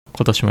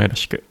今年もよろ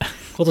しく。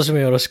今年も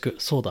よろしく。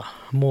そうだ。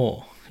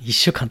もう1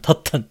週間経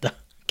ったんだ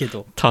け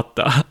ど。経っ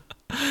た。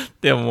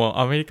でももう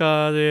アメリ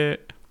カで、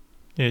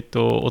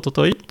おと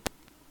とい、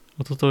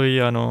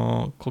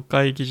国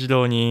会議事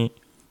堂に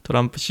ト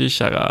ランプ支持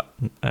者が、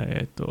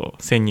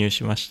潜入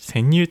しまして、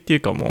潜入ってい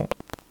うかも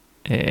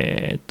う、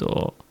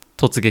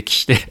突撃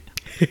して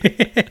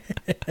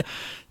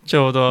ち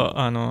ょうど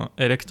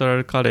エレクトラ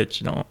ルカレッ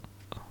ジの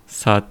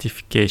サーティ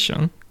フィケーシ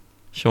ョン、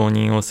承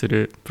認をす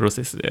るプロ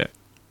セスで、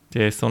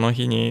その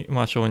日に、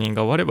承認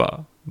が終われ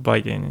ば、バ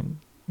イデン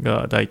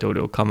が大統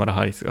領、カマラ・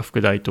ハリスが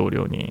副大統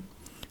領に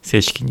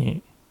正式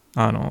に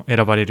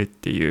選ばれるっ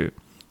ていう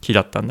日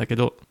だったんだけ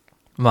ど、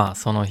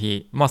その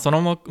日、そ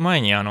の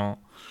前に共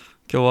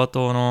和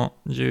党の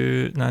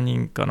十何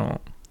人かの、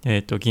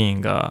議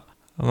員が、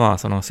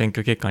その選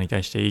挙結果に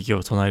対して異議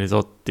を唱えるぞ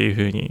っていう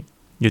ふうに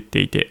言っ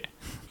ていて、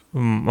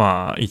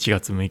1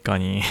月6日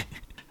に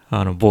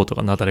ボート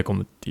がなだれ込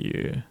むって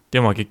いう。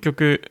で結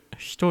局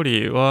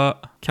1人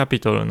はキャピ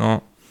トル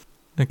の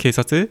警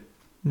察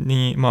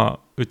に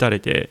撃たれ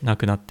て亡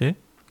くなって、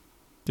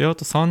であ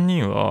と3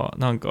人は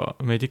なんか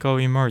メディカ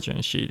ルエマージェ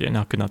ンシーで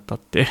亡くなったっ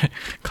て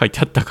書い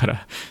てあったか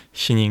ら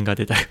死人が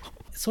出たよ。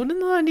それ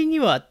の割に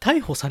は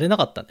逮捕されな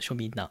かったんでしょ、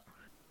みんな。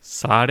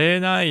され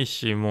ない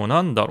し、もう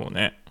なんだろう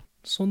ね、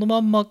そのま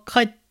んま帰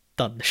っ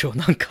たんでしょ。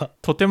なんか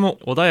とても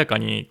穏やか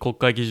に国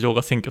会議事堂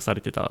が占拠さ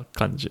れてた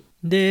感じ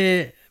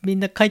で、みん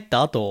な帰っ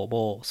た後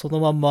もその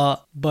まん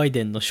まバイ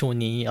デンの承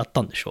認やっ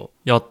たんでしょ。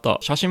やった。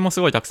写真も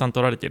すごいたくさん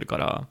撮られてるか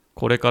ら、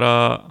これか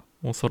ら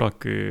おそら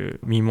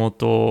く身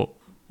元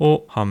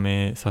を判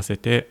明させ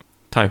て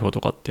逮捕と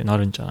かってな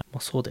るんじゃない？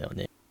そうだよ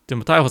ね。で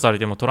も逮捕され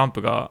てもトラン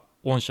プが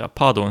パ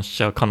ードンし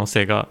ちゃう可能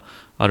性が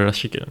あるら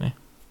しいけどね。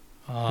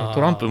ト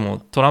ラ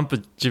ン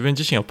プ自分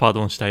自身をパー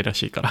ドンしたいら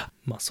しいから。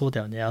そう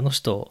だよね。あの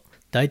人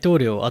大統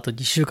領あと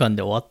2週間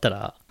で終わった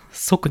ら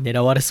即狙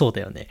われそうだ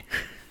よね。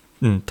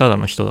ただ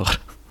の人だから。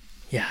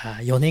いや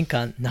ー、4年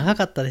間長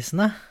かったです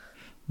な。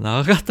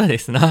長かったで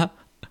すな。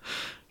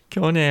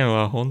去年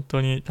は本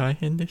当に大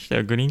変でした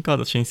よ。グリーンカー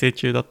ド申請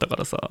中だったか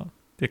らさ。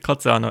でか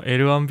つ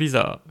L1 ビ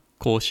ザ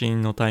更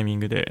新のタイミン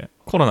グで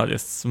コロナで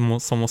そも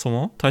そ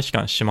も大使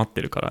館閉まっ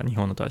てるから、日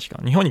本の大使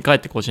館、日本に帰っ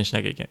て更新し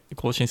なきゃいけない、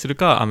更新する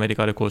かアメリ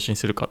カで更新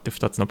するかって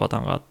2つのパタ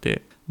ーンがあっ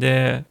て、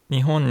で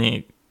日本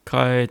に帰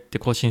って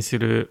更新す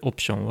るオ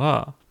プション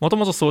はもと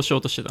もとそうしよ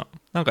うとしてたの。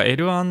なんか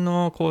L1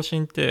 の更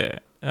新っ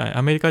て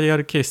アメリカでや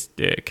るケースっ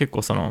て結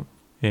構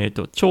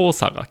調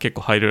査が結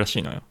構入るらし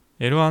いのよ。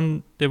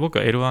L1 で僕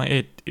は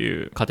L1A って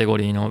いうカテゴ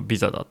リーのビ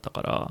ザだった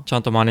から、ちゃ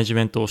んとマネジ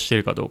メントをして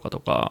るかどうか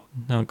とか、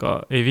なん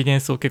かエビデ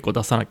ンスを結構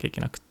出さなきゃい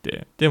けなくっ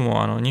て、で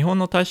も日本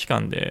の大使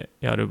館で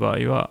やる場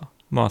合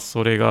は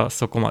それが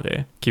そこま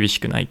で厳し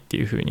くないって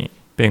いう風に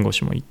弁護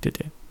士も言って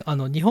て、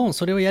日本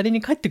それをやりに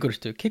帰ってくる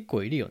人結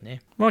構いるよ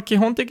ね。基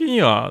本的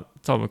には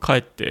多分帰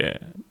って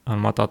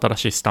また新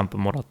しいスタンプ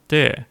もらっ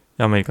て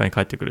アメリカに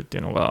帰ってくるってい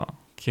うのが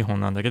基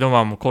本なんだけど、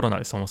もうコロナ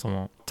でそもそ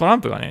もトラ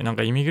ンプがね、なん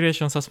かイミグレー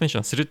ションサスペンシ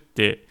ョンするっ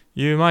て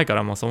いう前か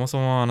らもうそもそ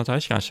も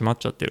大使館閉まっ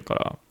ちゃってるか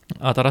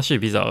ら、新しい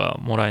ビザが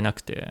もらえなく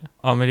て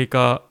アメリ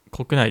カ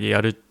国内でや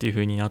るっていう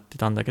風になって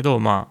たんだけど、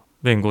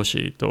弁護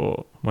士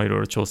といろい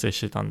ろ調整し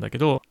てたんだけ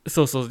ど、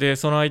で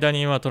その間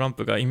にトラン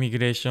プがイミグ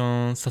レーシ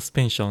ョンサス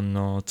ペンション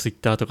のツイッ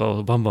ターとか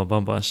をバンバ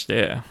ンし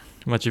て、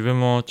自分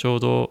もちょう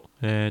ど、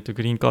グリ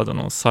ーンカード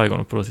の最後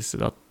のプロセス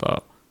だっ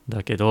た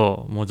だけ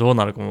ど、もうどう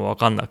なるかも分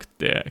かんなく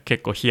て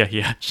結構ヒヤヒ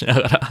ヤしな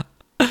がら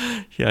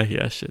ヒヤヒ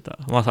ヤしてた。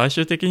最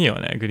終的には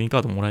ね、グリーンカ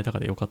ードもらえたか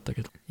らよかった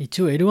けど、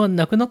一応 L1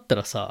 なくなった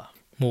らさ、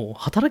もう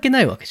働け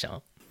ないわけじゃ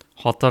ん。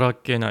働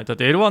けない。だっ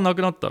て L1 な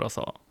くなったら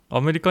さ、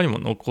アメリカにも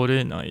残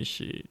れない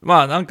し、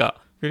なん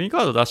かグリーンカ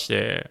ード出し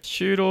て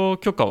就労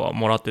許可は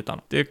もらってた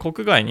ので、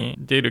国外に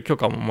出る許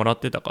可ももらっ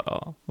てた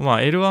から、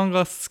L1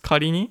 が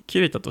仮に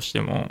切れたとし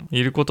ても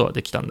いることは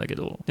できたんだけ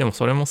ど、でも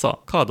それもさ、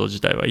カード自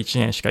体は1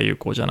年しか有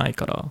効じゃない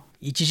から、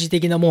一時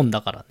的なもん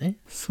だからね。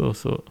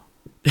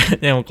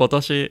でも今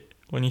年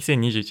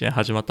2021年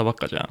始まったばっ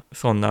かじゃん。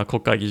そんな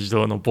国会議事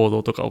堂の暴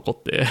動とか起こ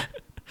って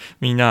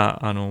みんな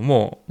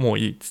もう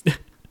いいっつって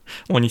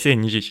もう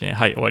2021年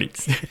はい終わりっ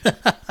つって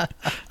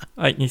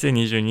はい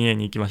2022年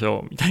に行きまし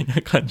ょうみたい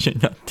な感じに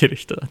なってる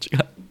人たち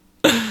が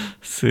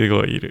す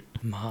ごいいる。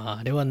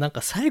あれはなん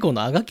か最後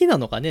のあがきな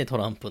のかね、ト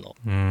ランプの。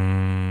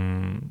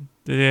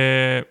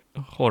で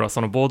ほら、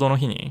その暴動の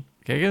日に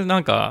結局な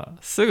んか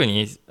すぐ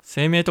に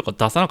声明とか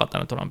出さなかった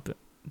の、トランプ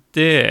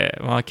で。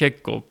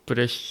結構プ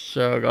レッシ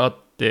ャーがあっ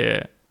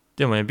て、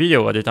でもね、ビデ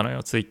オが出たの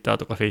よ、ツイッター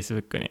とかフェイスブ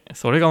ックに。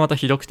それがまた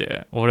ひどく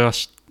て、俺は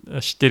知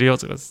ってるよ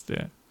とかつっ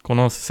て、こ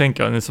の選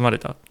挙は盗まれ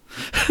た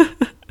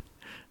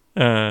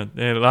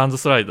でランド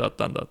スライドだっ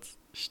たんだ、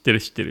知って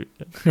る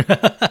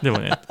でも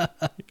ね、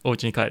お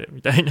家に帰る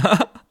みたい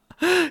な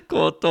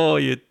ことを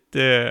言っ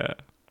て、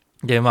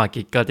で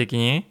結果的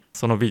に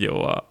そのビデオ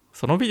は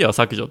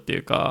削除ってい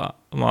うか、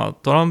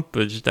トラン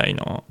プ自体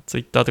のツ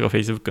イッターとかフェ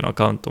イスブックのア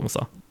カウントも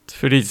さ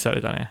フリーズさ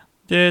れたね。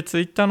でツ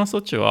イッターの措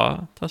置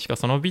は確か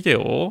そのビデ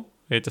オを、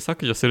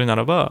削除するな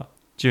らば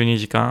12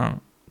時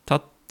間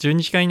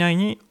以内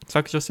に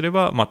削除すれ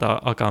ばま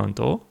たアカウン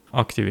トを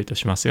アクティベート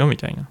しますよみ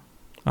たいな、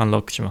アンロ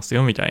ックします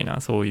よみたい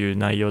な、そういう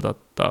内容だっ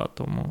た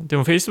と思う。で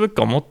も Facebook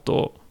はもっ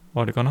と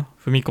あれかな、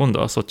踏み込ん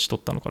だそっち取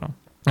ったのか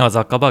な。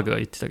ザッカーバーグが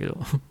言ってたけど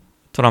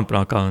トランプ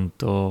のアカウン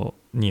ト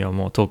には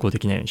もう投稿で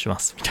きないようにしま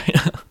すみたい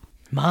な。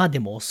まあで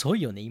も遅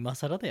いよね、今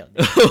更だよね。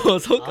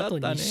遅かったね。あと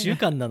2週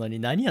間なのに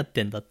何やっ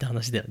てんだって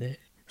話だよね。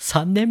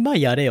3年前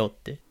やれよっ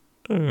て。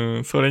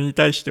それに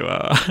対して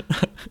は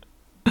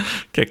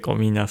結構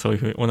みんなそういう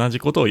ふうに同じ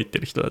ことを言って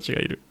る人たちが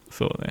いる。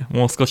そうね、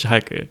もう少し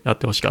早くやっ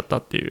てほしかった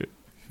っていう。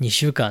2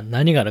週間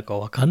何があるか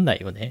分かんな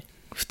いよね。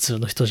普通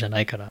の人じゃな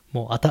いから。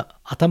もう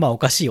頭お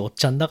かしいおっ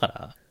ちゃんだか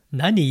ら、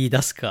何言い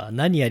出すか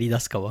何やり出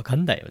すか分か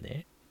んないよ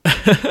ね。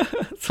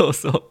そう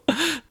そう。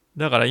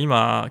だから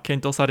今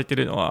検討されて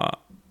るのは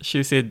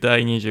修正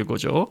第25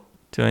条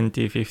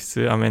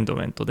 25th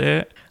Amendment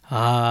で、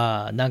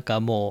なんか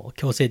もう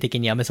強制的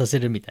にやめさせ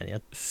るみたいなや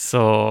つ。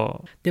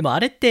そう。でもあ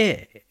れっ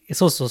て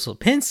そう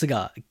ペンス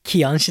が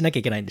起案しなきゃ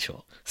いけないんでし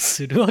ょ。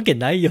するわけ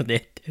ないよね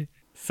って。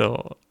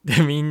そう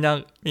で、みん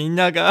な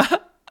が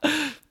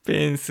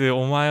ペンス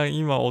お前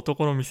今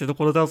男の見せ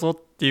所だぞっ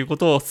ていうこ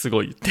とをす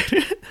ごい言って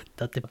る。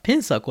だってペ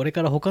ンスはこれ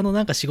から他の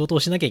なんか仕事を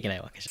しなきゃいけな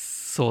いわけじゃん。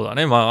そうだ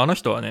ね。まああの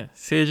人はね、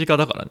政治家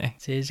だからね。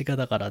政治家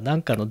だからな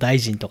んかの大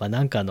臣とか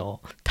なんか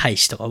の大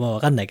使とかまあ分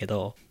かんないけ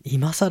ど、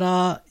今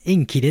更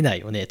縁切れない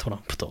よね、トラ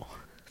ンプと。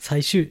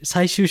再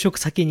就職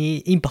先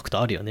にインパク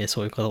トあるよね、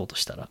そういうこと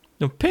したら。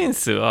でもペン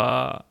ス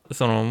は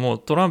もう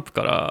トランプ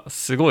から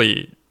すご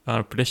い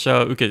プレッシャ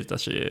ーを受けてた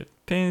し、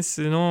ペン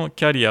スの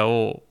キャリア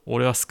を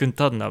俺は救っ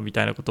たんだみ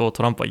たいなことを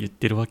トランプは言っ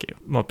てるわけよ。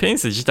まあペン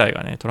ス自体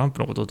がね、トランプ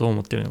のことをどう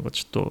思ってるのか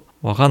ちょっと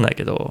分かんない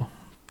けど、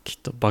き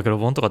っと暴露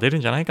本とか出る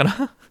んじゃないか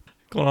な。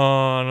こ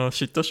の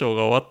嫉妬ショー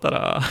が終わった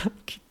ら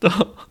きっとい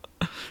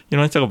ろ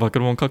んな人が暴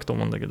露本書くと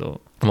思うんだけ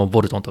ど、もう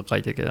ボルトンとか書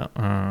いてるけど、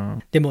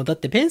でもだっ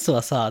てペンス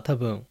はさ、多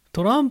分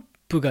トラン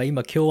プが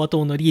今共和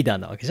党のリーダー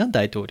なわけじゃん、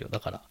大統領だ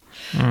から。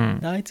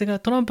あいつが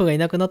トランプがい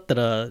なくなった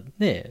ら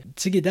ね、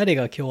次誰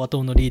が共和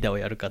党のリーダーを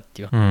やるかっ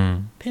ていう、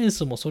ペン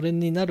スもそれ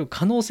になる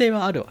可能性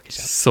はあるわけじ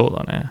ゃん。そう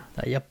だね。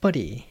やっぱ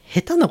り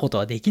下手なこと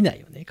はできな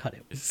いよね、彼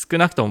は。少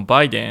なくとも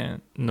バイデ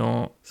ン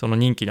のその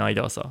任期の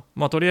間はさ、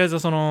まあとりあえず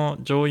その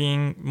上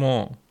院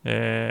も、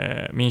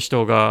民主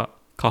党が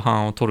過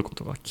半を取るこ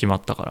とが決ま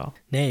ったから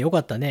ね。よか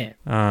ったね。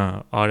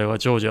あれは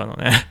ジョージアの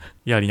ね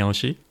やり直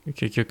し、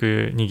結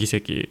局2議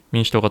席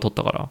民主党が取っ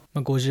たか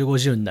ら、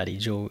50-50になり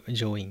上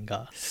院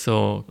が。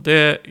そう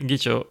で議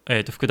長、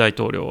副大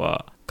統領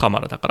はカマ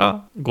ラだか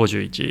ら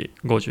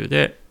51-50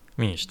で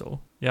民主党。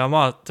いや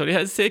まあとり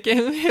あえず政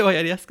権運営は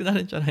やりやすくな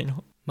るんじゃない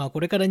の。まあ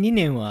これから2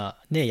年は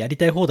ね、やり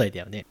たい放題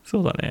だよね。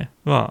そうだね。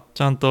まあ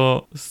ちゃん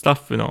とスタ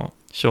ッフの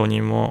承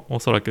認も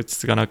おそらくつ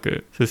つがな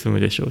く進む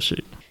でしょう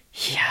し。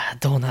いやー、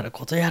どうなる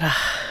ことやら。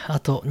あ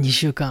と2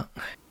週間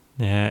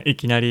ね。い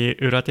きなり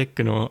裏テッ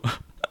クの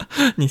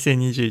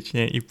2021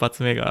年一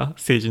発目が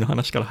政治の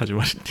話から始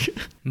まるっていう。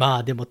ま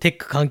あでもテッ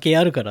ク関係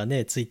あるから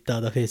ね、ツイッタ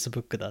ーだフェイス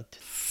ブックだって。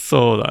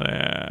そうだ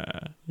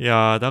ね。い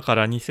やだか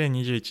ら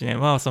2021年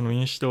はその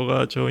民主党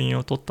が上院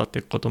を取ったっ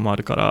てこともあ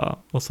るから、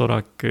おそ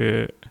ら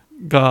く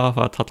ガーフ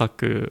ァ叩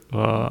く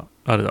は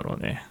あるだろう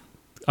ね。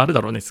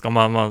ですか。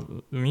まあ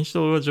民主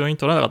党が上院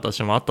取らなかったとし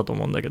てもあったと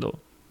思うんだけど、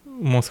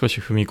もう少し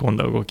踏み込ん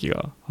だ動き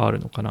がある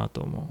のかなと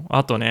思う。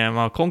あとね、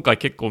まあ今回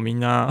結構みん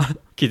な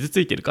傷つ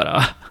いてるか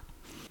ら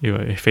い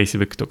わゆる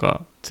Facebook と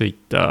か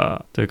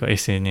Twitter というか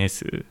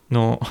SNS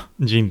の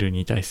人類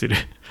に対する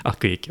悪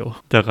影響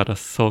だから、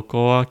そ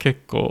こは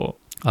結構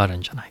ある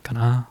んじゃないか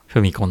な、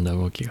踏み込んだ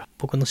動きが。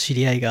僕の知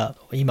り合いが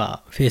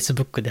今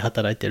Facebook で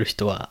働いてる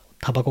人は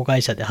タバコ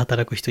会社で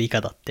働く人以下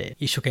だって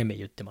一生懸命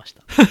言ってまし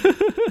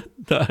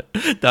た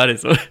誰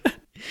それ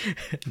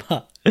ま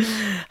あ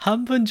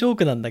半分ジョー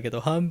クなんだけ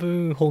ど半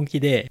分本気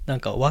で、なん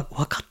か分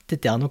かって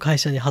てあの会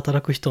社に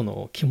働く人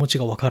の気持ち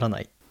が分から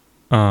ない。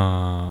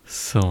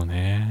そう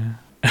ね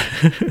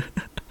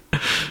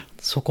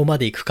そこま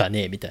で行くか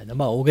ねみたいな。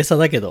まあ大げさ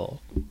だけど、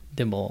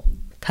でも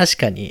確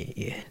か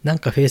になん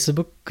か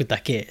Facebook だ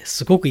け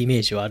すごくイメ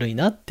ージ悪い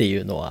なってい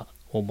うのは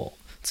思う。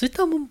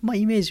Twitter もまあ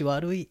イメージ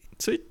悪い。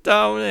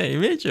Twitter もね、イ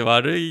メージ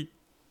悪い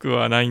く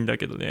はないんだ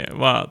けどね。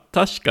まあ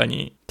確か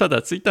に、た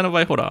だTwitterの場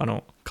合ほ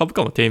ら株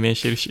価も低迷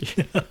してるし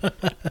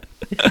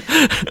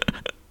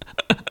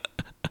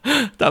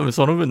多分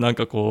その分なん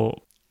か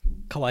こ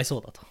うかわいそ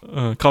うだ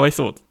と。かわい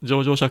そう。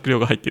上場酌量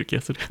が入ってる気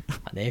がする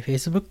ね、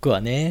Facebook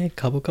はね、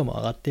株価も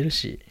上がってる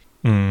し。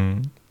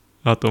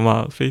あとま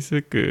あ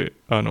Facebook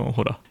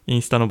ほらイ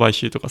ンスタの買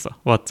収とかさ、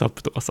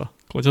 WhatsApp とかさ、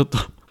こうちょっと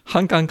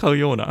反感買う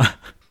ような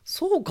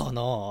そうか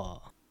な。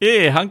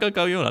反感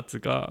買うようなっつう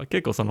か、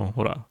結構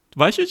ほら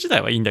買収自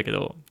体はいいんだけ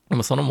ど、で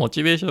もそのモ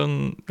チベーショ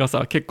ンが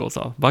さ結構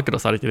さ暴露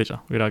されてるじゃ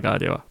ん、裏側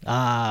では。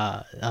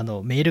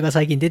メールが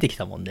最近出てき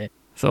たもんね。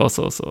そう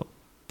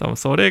多分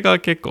それが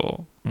結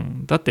構、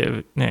だっ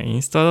てね、イ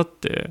ンスタだっ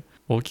て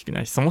大きく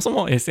ないし、そもそ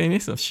も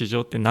SNS の市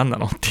場って何な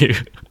のっていう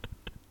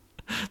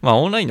まあ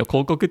オンラインの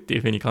広告ってい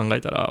う風に考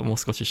えたらもう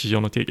少し市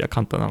場の定義は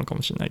簡単なのか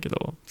もしれないけ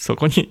ど、そ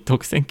こに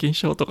独占禁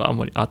止法とかあん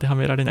まり当ては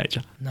められないじ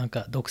ゃん。なん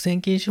か独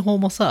占禁止法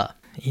もさ、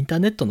インター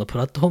ネットのプ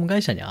ラットフォーム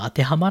会社には当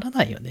てはまら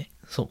ないよね、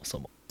そもそ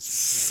も。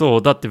そ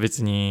うだって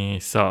別に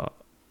さ、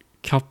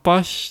キャ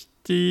パシ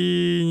テ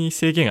ィに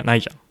制限がな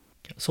いじゃん。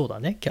そうだ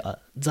ね、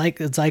在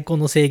庫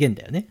の制限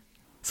だよね。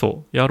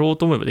そうやろう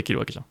と思えばできる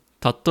わけじゃん。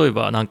例え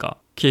ばなんか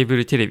ケーブ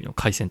ルテレビの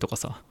回線とか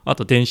さ、あ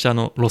と電車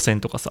の路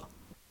線とかさ。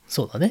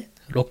そうだね、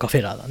ロッカフ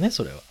ェラーだね、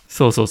それは。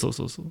そうそ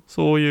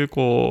ういう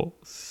こ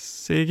う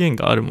制限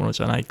があるもの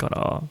じゃないか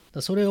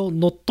ら、それを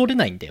乗っ取れ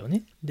ないんだよ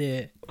ね。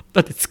で、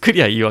だって作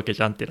りゃいいわけ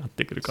じゃんってなっ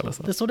てくるから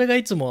さ。それが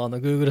いつも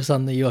Google さ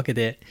んの言い訳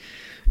で、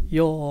い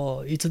や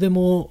いつで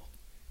も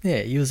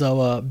ねユーザー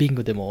は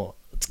Bing でも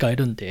使え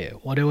るんで、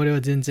我々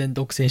は全然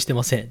独占して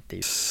ませんってい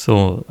う。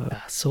そ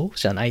う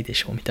じゃないで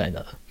しょみたい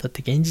な。だっ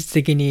て現実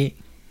的に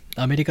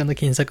アメリカの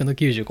検索の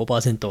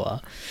 95%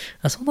 は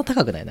そんな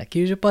高くないな、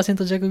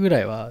 90% 弱ぐら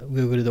いは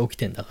Google で起き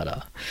てんだか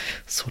ら、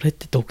それっ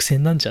て独占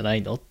なんじゃな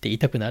いのって言い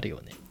たくなる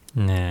よね。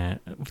ね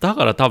え、だ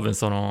から多分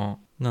その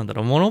なんだ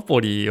ろう、モノ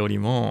ポリより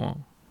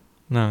も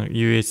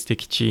優越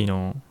的地位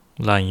の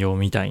乱用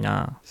みたい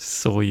な、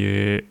そう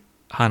いう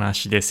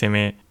話で攻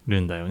める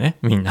んだよね、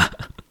みんな。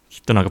き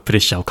っとなんかプレッ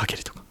シャーをかけ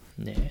るとか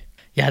ね。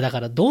いやだか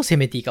らどう攻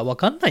めていいか分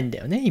かんないんだ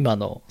よね、今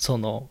の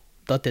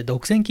だって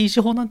独占禁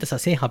止法なんてさ、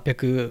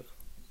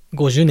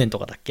1850年と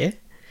かだっけ。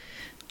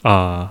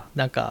な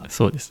んか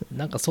そうですね、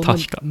なんかそんな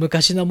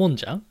昔なもん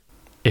じゃん。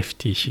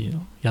 FTC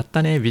のやっ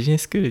たね、ビジネ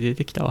ススクールで出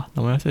てきたわ、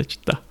名前忘れち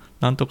ゃった。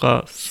なんと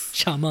か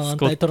シャーマンアン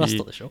タイトラス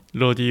トでしょ。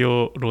ロデ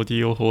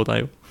ィオ法だ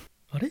よ。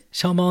あれ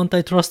シャーマンアンタ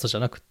イトラストじゃ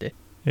なくて、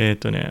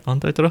アン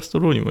タイトラスト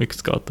ローにもいく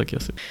つかあった気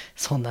がする。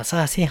そんなさ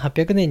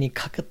1800年に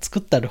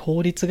作ったる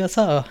法律が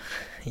さ、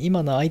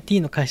今の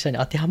IT の会社に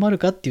当てはまる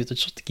かっていうと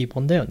ちょっと疑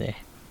問だよ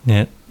ね。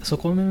そ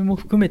こも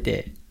含め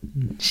て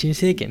新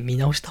政権見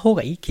直した方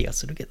がいい気が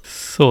するけど。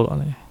そうだ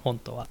ね、本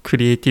当はク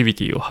リエイティビ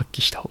ティを発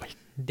揮した方がいい。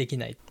でき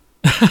ない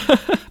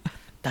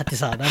だって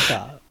さ、なん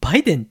かバ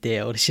イデンっ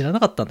て俺知らな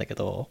かったんだけ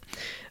ど、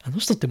あの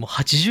人ってもう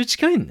80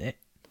近いのね。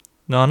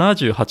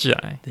78じゃ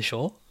ないでし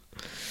ょ。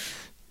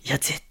いや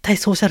絶対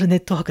ソーシャルネッ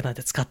トワークなん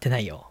て使ってな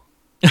いよ。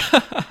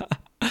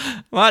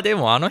まあで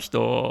もあの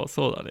人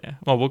そうだね、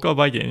まあ僕は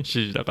バイデン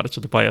支持だからち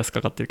ょっとバイアス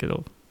かかってるけ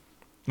ど、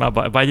まあ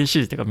バイデン支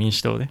持っていうか民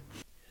主党ね。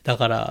だ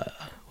から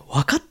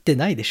分かって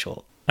ないでし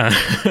ょ。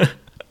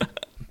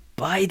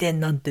バイデン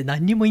なんて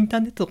何にもインター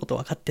ネットのこと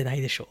分かってな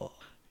いでしょ。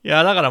い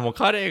やだからもう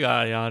彼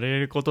がやれ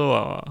ること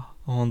は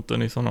本当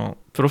にその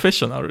プロフェッ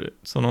ショナル、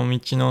その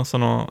道のそ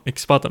のエ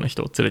キスパートの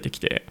人を連れてき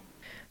て、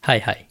はい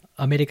はい、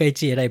アメリカ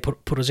一偉いプ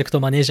ロジェクト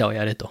マネージャーを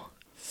やれと。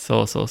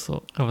そう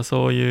やっぱ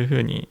そういう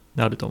風に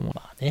なると思う。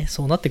まあね、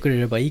そうなってくれ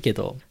ればいいけ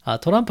ど、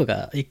トランプ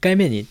が1回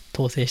目に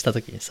当選した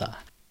時に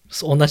さ、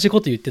同じこ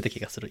と言ってた気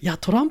がする。いや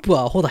トランプ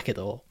はアホだけ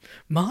ど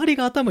周り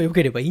が頭良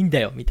ければいいんだ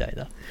よみたい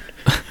な。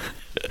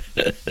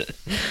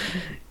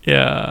い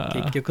や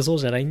結局そう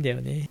じゃないんだ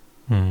よね。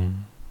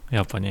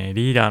やっぱね、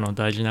リーダーの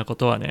大事なこ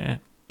とは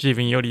ね、自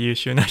分より優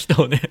秀な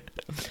人をね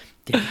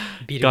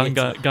ガン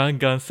ガン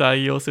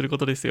採用するこ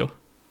とですよ。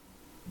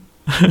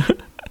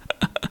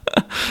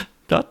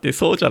だって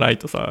そうじゃない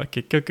とさ、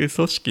結局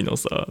組織の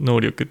さ能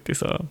力って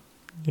さ、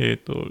リ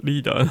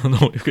ーダー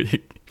の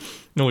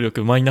能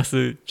力マイナ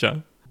スじゃ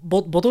ん。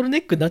ボトルネ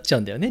ックになっちゃ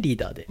うんだよね、リー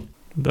ダーで。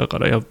だか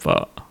らやっ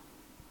ぱ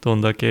ど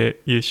んだけ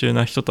優秀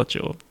な人たち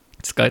を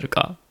使える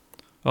か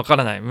わか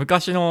らない。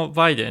昔の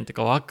バイデンって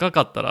か若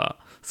かったら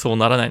そう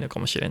ならないのか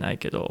もしれない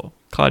けど、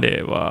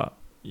彼は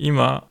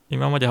今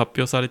まで発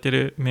表されて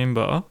るメン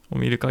バーを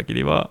見る限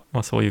りは、ま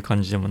あ、そういう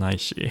感じでもない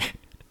し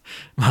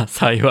まあ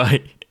幸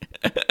い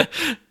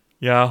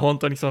いや本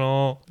当にそ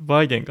の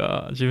バイデン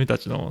が自分た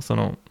ちのそ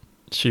の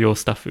主要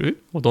スタッ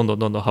フをどんど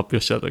ん発表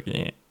した時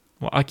に、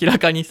もう明ら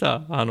かに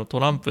さト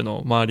ランプ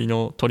の周り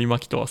の取り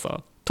巻きとは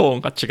さトー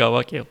ンが違う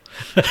わけよ。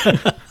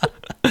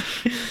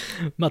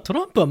まあト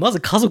ランプはまず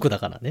家族だ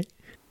からね。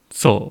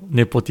そう、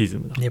ネポティズ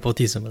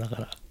ムだか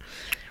ら、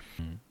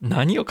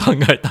何を考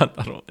えたん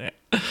だろうね。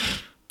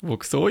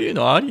僕そういう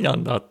のありな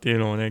んだっていう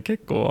のをね、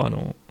結構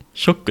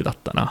ショックだっ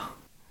たな。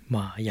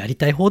まあやり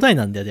たい放題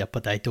なんだよやっぱ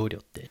大統領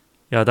って。い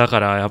やだか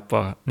らやっ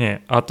ぱ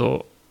ね、あ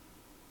と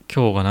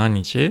今日が何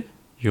日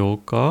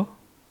 ?8 日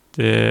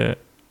で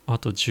あ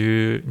と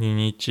12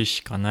日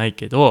しかない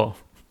けど、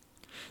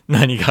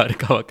何がある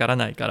かわから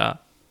ないか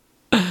ら、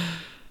だ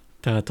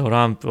からト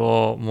ランプ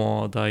を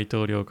もう大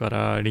統領か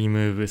らリム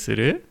ーブす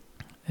る、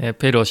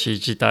ペロシ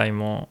自体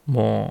も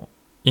も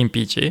うイン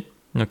ピーチ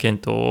の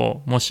検討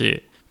を、も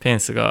しペン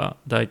スが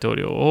大統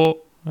領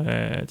を、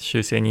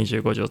修正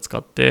25条を使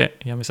って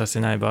辞めさせ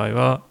ない場合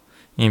は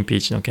インピー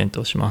チの検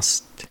討をしま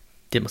すって。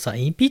でもさ、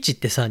インピーチっ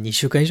てさ2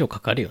週間以上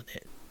かかるよ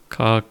ね。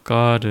か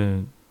か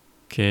る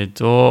け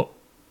ど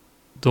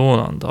どう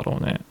なんだろ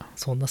うね。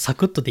そんなサ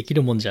クッとでき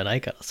るもんじゃない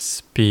から。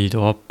スピー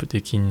ドアップ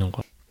できんの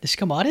か。し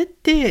かもあれっ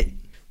て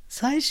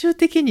最終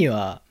的に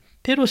は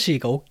ペロシ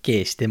が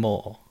OK して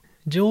も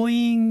上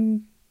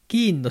院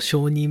議員の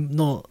承認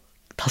の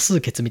多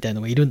数決みたい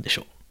のがいるんでし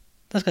ょ。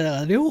確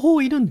かに両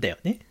方いるんだよ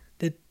ね。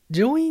で、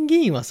上院議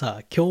員は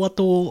さ、共和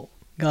党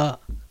が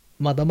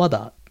まだま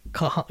だ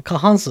過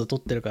半数取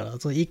ってるから、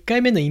その1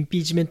回目のインピ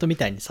ーチメントみ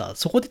たいにさ、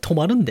そこで止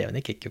まるんだよ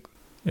ね、結局。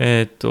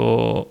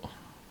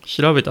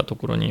調べたと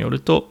ころによる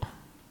と、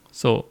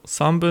そう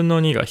3分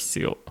の2が必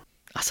要。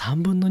あ、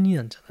3分の2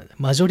なんじゃない？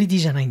マジョリティ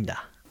じゃないん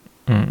だ。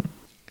うん。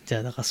じゃ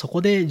あだからそ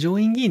こで上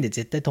院議員で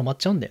絶対止まっ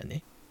ちゃうんだよ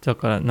ね。だ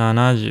から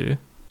70？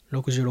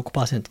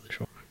 66% で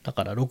しょ。だ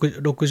から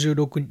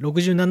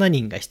67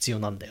人が必要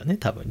なんだよね、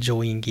多分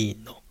上院議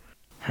員の。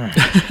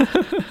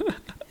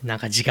なん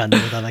か時間の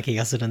無駄な気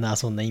がするな、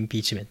そんなインピ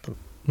ーチメント。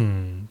う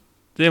ん。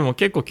でも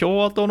結構共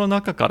和党の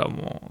中から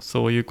も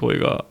そういう声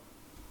が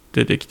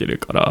出てきてる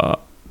から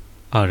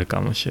あるか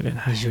もしれない。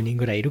20人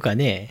ぐらいいるか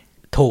ね、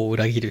党を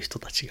裏切る人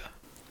たちが。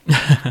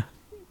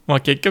まあ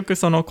結局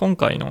その今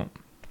回の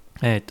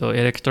エ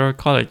レクトラル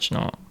カレッジ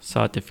の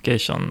サーティフィケー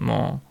ション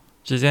も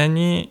事前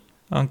に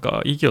なん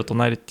か異議を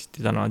唱えるって言っ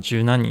てたのは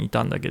十何人い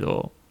たんだけ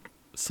ど、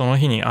その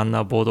日にあん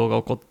な暴動が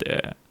起こっ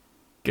て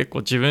結構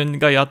自分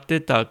がやっ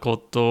てたこ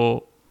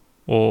と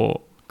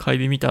を顧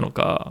みたの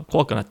か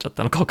怖くなっちゃっ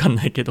たのか分かん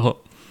ないけ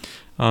ど、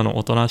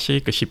おとな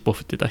しく尻尾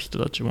振ってた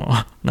人たちも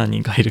何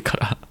人かいる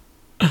か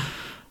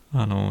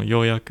ら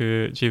ようや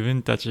く自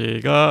分た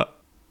ちが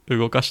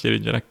動かしてる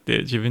んじゃなくて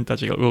自分た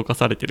ちが動か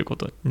されてるこ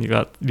と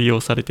が利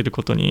用されてる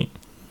ことに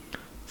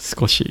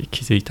少し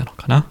気づいたの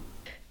かな。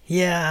い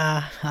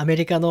やー、アメ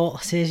リカの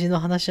政治の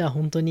話は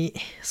本当に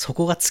そ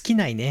こが尽き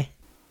ないね。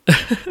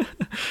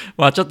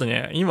まあちょっと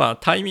ね、今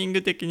タイミン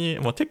グ的に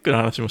もうテックの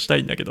話もした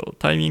いんだけど、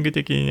タイミング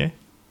的にね、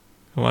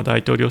まあ、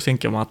大統領選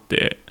挙もあっ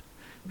て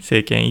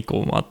政権移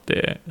行もあっ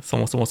て、そ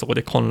もそもそこ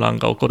で混乱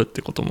が起こるっ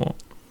てことも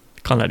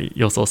かなり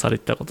予想され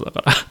てたことだ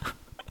から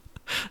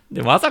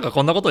でまさか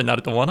こんなことにな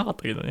ると思わなかっ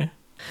たけどね。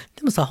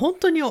でもさ、本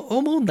当に思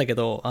うんだけ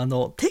ど、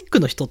テック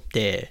の人っ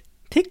て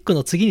テック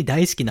の次に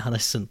大好きな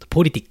話するのって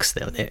ポリティックス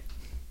だよね。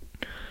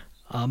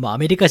まあア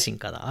メリカ人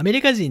かな。アメ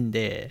リカ人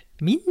で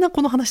みんな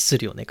この話す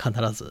るよね、必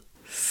ず。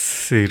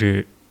す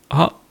る。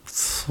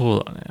そ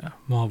うだね。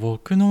まあ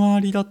僕の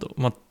周りだと、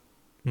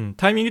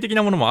タイミング的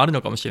なものもある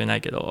のかもしれな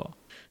いけど、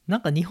な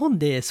んか日本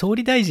で総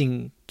理大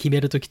臣決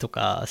めるときと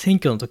か選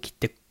挙のときっ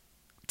て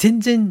全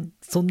然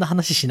そんな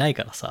話しない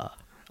からさ、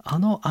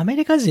アメ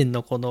リカ人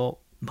のこの、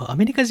まあ、ア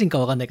メリカ人か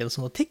分かんないけど、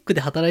そのテックで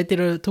働いて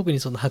る特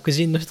にその白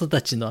人の人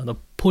たちの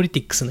ポリ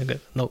ティックス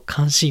の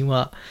関心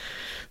は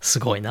す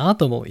ごいな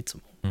と思う、いつ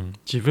も。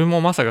自分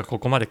もまさかこ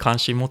こまで関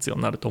心持つよう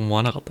になると思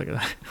わなかったけど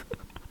ね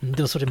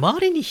でもそれ周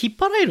りに引っ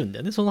張られるんだ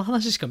よね、その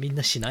話しかみん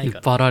なしないから。引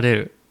っ張られ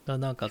る。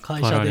なんか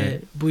会社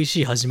で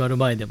VC 始まる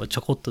前でもち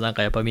ょこっとなん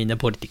かやっぱみんな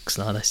ポリティックス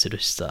の話する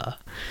しさ、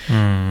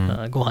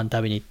ご飯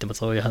食べに行っても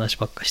そういう話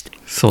ばっかして。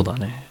そうだ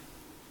ね。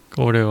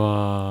これ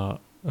は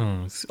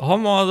あ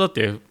んまだっ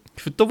て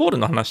フットボール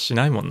の話し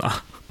ないもん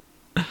な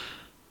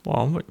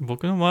あんまり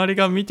僕の周り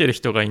が見てる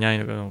人がいない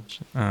のかも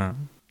しれな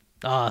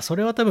い。そ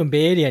れは多分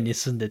ベイエリアに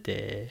住んで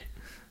て、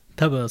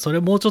多分それ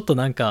もうちょっと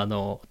なんか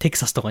テキ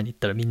サスとかに行っ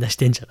たらみんなし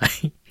てんじゃな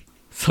い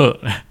そう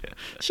だね。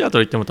シアト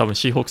ル行っても多分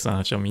シーホークスの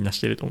話をみんな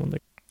してると思うんだ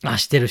けど。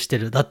してるして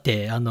る。だっ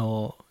て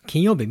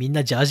金曜日みん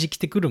なジャージ着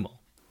てくるも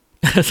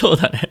んそう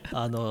だね。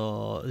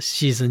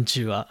シーズン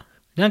中は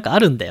なんかあ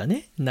るんだよ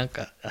ね。なん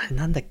か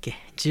なんだっけ、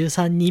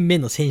13人目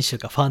の選手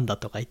がファンだ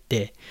とか言っ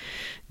て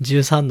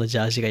13のジ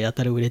ャージがや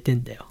たら売れて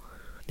んだよ。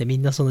でみ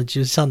んなその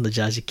13の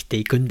ジャージ着て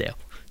いくんだよ、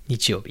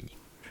日曜日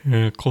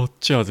に。こっ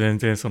ちは全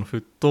然そのフ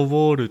ット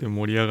ボールで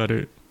盛り上が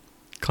る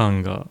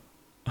感が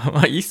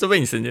まあイーストベ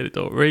イに住んでる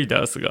とレイ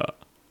ダースが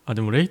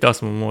でもレイダー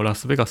スももうラ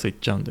スベガス行っ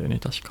ちゃうんだよね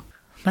確か。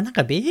まあなん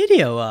かベイエ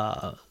リア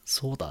は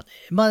そうだね。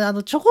ま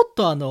あちょこっ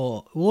とウ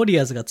ォーリ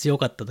アーズが強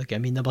かった時は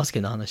みんなバスケ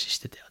の話し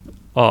てたよ。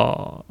ウ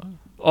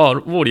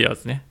ォーリアー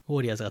ズね。ウォ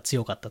ーリアーズが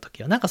強かった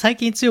時はなんか最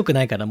近強く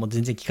ないからもう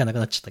全然聞かなく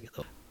なっちゃったけ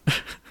ど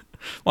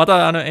ま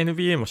た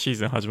NBA もシー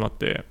ズン始まっ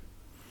て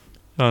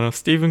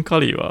スティーブン・カ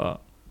リー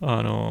は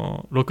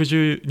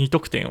62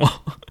得点を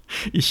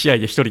1試合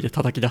で1人で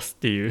叩き出す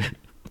っていう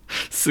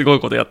すごい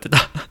ことやってた。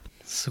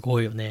す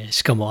ごいよね。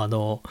しか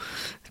も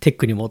テッ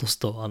クに戻す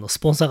とス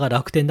ポンサーが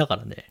楽天だか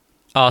らね。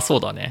そう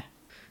だね。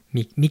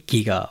ミッキ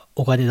ーが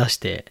お金出し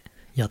て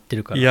やって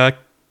るから。いや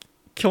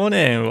去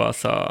年は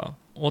さ、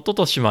一昨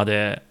年ま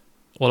で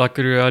オラ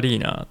クルアリー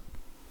ナっ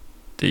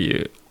て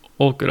いう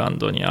オークラン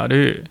ドにあ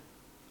る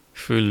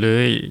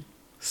古い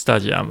スタ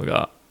ジアム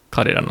が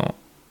彼らの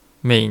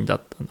メインだ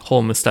ったホ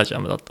ームスタジア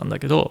ムだったんだ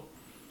けど、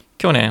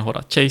去年ほ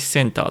らチェイス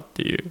センターっ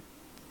ていう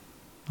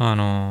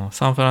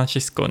サンフラン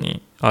シスコ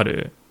に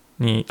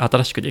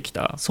新しくでき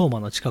た相馬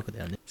の近くだ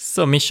よね。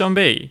そうミッション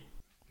ベイ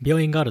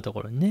病院があると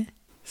ころにね。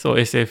そう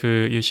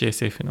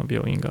UCSF の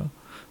病院が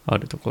あ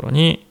るところ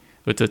に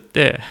移っ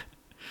て、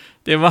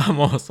でまあ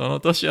もうその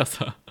年は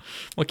さ、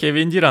もうケ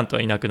ビン・デュラント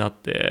はいなくなっ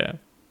て、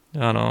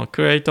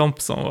クレイ・トン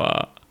プソン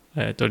は、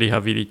リ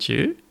ハビリ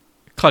中、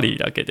カリー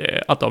だけ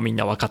で、あとはみん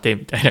な若手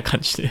みたいな感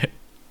じで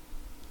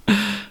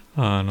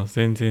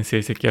全然成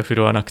績は振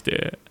るわなく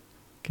て、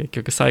結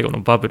局最後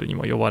のバブルに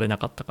も呼ばれな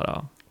かったか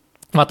ら、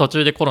まあ途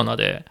中でコロナ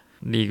で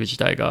リーグ自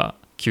体が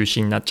休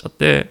止になっちゃっ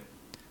て、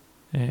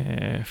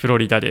フロ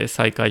リダで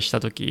再開した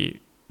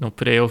時の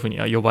プレーオフに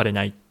は呼ばれ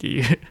ないって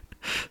いう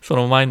そ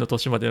の前の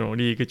年までの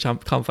リーグ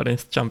カンファレン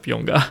スチャンピオ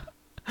ンが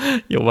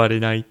呼ばれ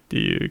ないって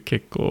いう、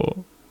結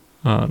構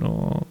なん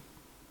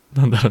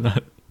だろう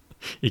な、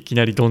いき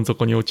なりどん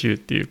底に落ちるっ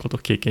ていうことを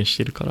経験し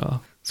てるか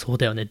ら。そう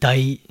だよね、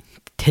大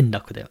転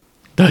落だよ。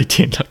大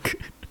転落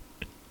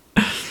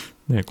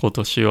ね。今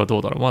年はど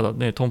うだろう。まだ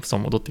ねトンプソ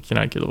ン戻ってきて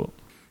ないけど。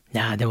い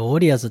やでもウォ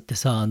リアーズって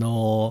さ、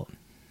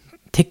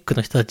テック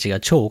の人たちが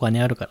超お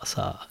金あるから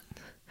さ、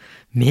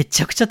め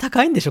ちゃくちゃ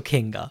高いんでしょ、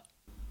券が。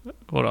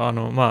ほら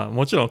まあ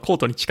もちろんコー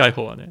トに近い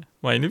方はね、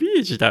まあ、NBA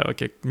自体は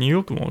結構ニュー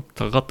ヨークも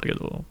高かったけ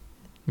ど、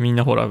みん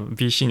なほら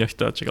BC の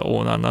人たちが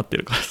オーナーになって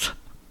るからさ、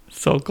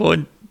そこ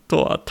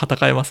とは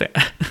戦えません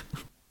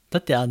だ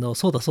って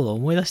そうだ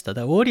思い出した。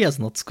だからウォリアー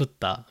ズの作っ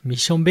たミッ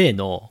ションベイ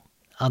の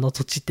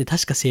土地って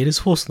確かセール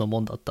スフォースの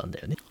もんだったん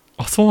だよね。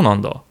あ、そうな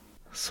んだ。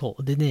そ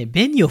うでね、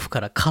ベニオフか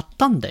ら買っ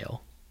たんだ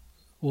よ、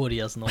ウォ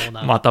リアーズのオー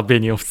ナーが。また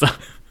ベニオフさん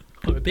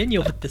これベニ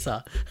オフって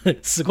さ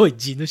すごい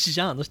地主じ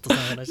ゃん、あの人さん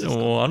話ですか。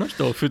もうあの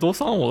人不動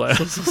産王だよ。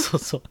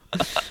そう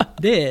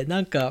で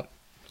なんか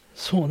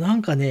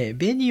ね、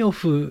ベニオ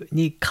フ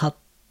に買っ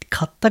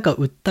たか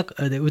売った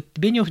かで、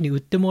ベニオフに売っ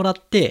てもらっ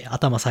て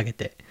頭下げ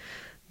て、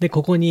で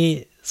ここ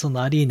にそ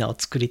のアリーナを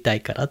作りた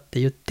いからって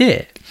言っ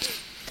て、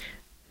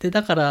で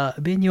だから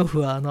ベニオフ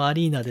はア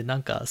リーナでな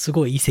んかす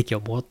ごいいい席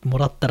をも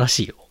らったら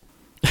しいよ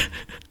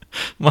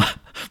まあ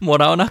も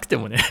らわなくて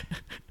もね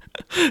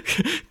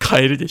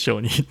買えるでしょ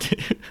うにってい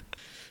う。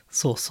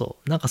そ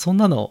うなんかそん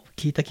なの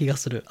聞いた気が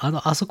する。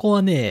あそこ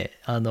はね、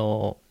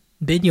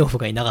ベニオフ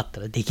がいなかっ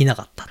たらできな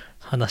かった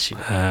話を。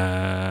へ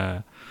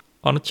え。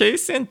チェイ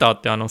スセンター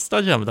ってス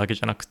タジアムだけ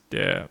じゃなく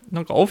て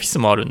なんかオフィス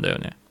もあるんだよ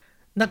ね。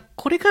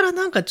これから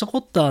なんかちょこ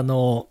っとあ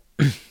の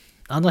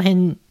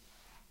辺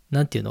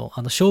なんていうの、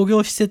商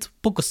業施設っ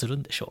ぽくする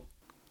んでしょ。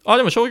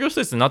でも商業施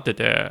設になって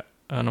て、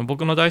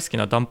僕の大好き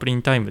なダンプリ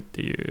ンタイムっ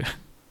ていう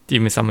デ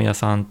ィムサム屋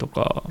さんと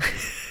か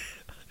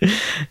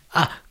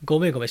ご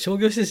めん、商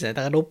業施設ね。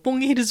だから六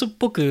本木ヒルズっ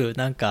ぽく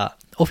なんか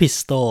オフィ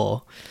ス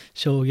と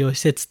商業施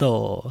設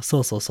と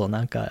そう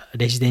なんか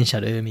レジデンシ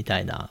ャルみた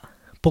いなっ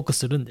ぽく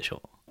するんでし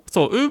ょ。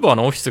そう、ウーバー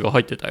のオフィスが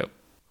入ってたよ。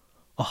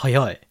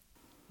早い。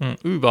ウ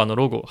ーバーの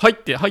ロゴ入っ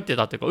てたっ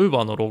ていうか、ウー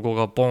バーのロゴ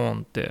がボー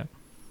ンって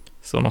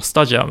そのス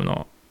タジアム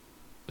の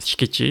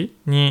敷地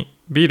に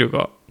ビル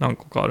が何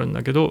個かあるん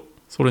だけど、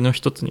それの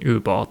一つにウー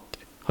バーって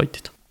入っ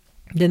てた。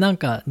でなん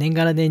か年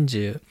がら年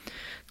中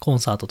コン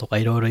サートとか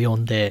いろいろ呼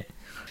んで、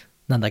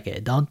なんだっ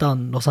け、ダウンタウ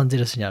ンロサンゼ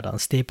ルスにある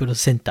ステープル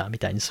スセンターみ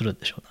たいにするん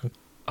でしょ。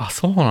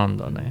そうなん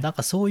だね。なん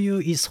かそうい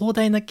う壮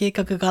大な計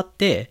画があっ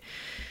て、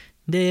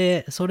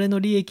でそれの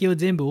利益を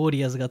全部ウォ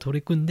リアーズが取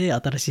り組んで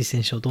新しい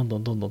選手をどんど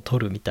ん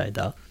取るみたい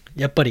な。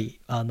やっぱり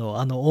オ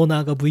ー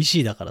ナーが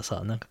VC だから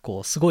さ、なんかこ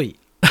うすごい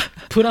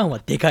プラン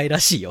はでかいら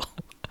しいよ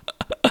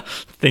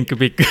Think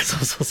big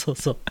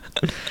そう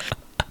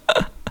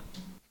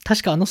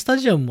確かスタ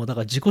ジアムもだ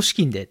から自己資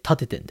金で建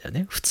ててんだよ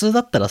ね。普通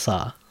だったら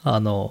さ、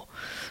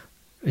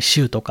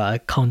州とか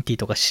カウンティ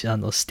とか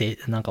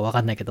なんかわ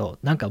かんないけど、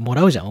なんかも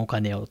らうじゃん、お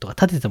金をとか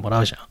建ててもら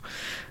うじゃん。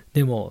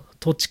でも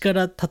土地か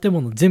ら建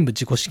物全部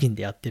自己資金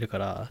でやってるか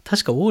ら、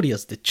確かウォーリアー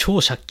ズって超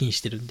借金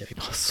してるんだよ。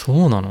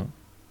そうなの。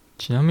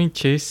ちなみに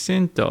チェイスセ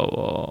ンタ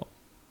ー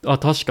は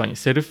確かに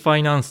セルフファ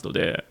イナンスド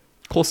で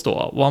コスト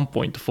は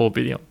 1.4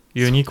 ビリオン、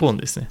ユニコーン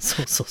ですね。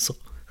そう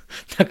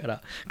だか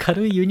ら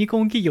軽いユニコー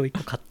ン企業1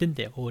個買ってん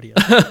だよ、ウォーリア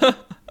ーズ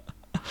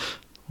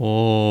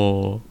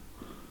おー、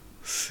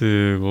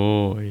す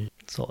ごい。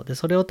そうで、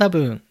それを多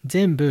分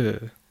全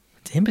部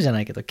じゃ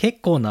ないけど結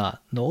構な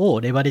のを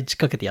レバレッジ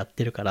かけてやっ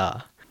てるか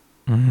ら、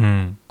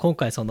今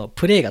回その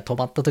プレーが止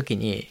まった時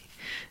に、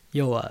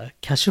要は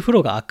キャッシュフ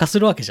ローが悪化す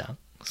るわけじゃん、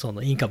そ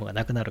のインカムが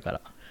なくなるか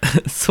ら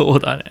そう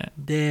だね。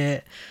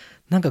で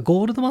なんか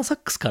ゴールドマンサッ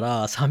クスか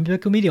ら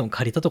300ミリオン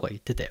借りたとか言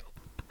ってたよ、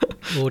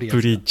ウォーリアーズ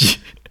ブリッジ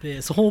で、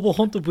ほぼ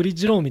ほんとブリッ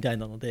ジローンみたい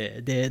なの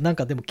でなん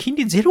かでも金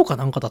利ゼロか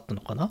なんかだった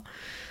のかな。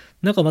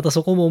なんかまた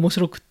そこも面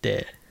白くっ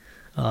て、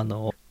ウ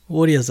ォ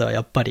ーリアーズは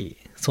やっぱり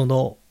そ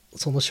の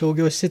商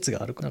業施設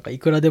がある、なんかい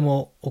くらで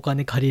もお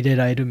金借りれ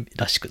られる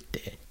らしくっ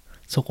て、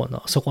そこ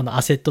の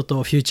アセット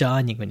とフューチャーア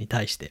ーニングに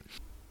対して。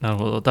なる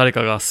ほど、誰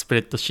かがスプレ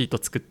ッドシー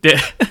ト作って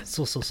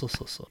そう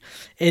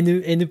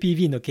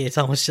NPV の計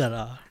算をした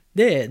ら、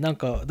でなん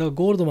かだから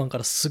ゴールドマンか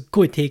らすっ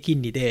ごい低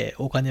金利で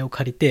お金を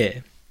借り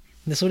て、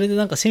でそれで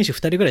なんか選手2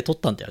人ぐらい取っ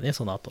たんだよね、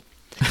その後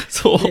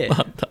そうなん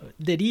だ。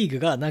でリーグ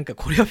がなんか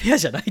これはフェア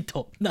じゃない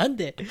と、なん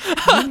で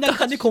みんな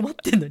金困っ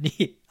てんの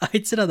にあ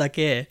いつらだ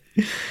け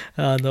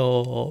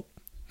そ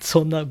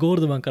んなゴー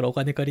ルドマンからお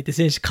金借りて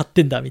選手買っ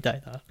てんだみた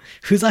いな、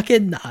ふざけ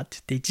んなって言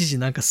って一時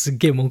なんかすっ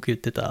げえ文句言っ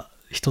てた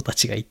人た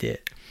ちがい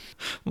て、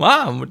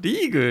まあもう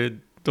リーグ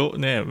と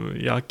ね、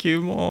野球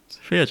も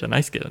フェアじゃない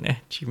ですけど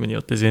ね、チームによ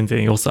って全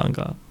然予算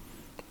が、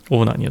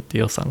オーナーによって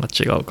予算が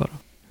違うか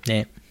ら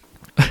ね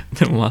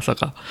でもまさ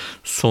か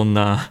そん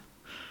な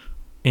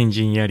エン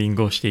ジニアリン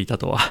グをしていた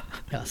とは。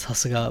いやさ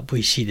すが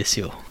VC です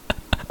よ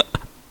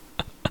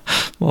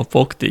まあ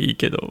ぽくていい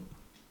けど、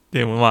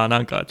でもまあな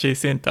んかチェイス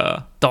センタ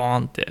ード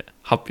ーンって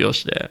発表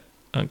して、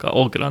なんか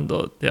オークラン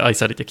ドで愛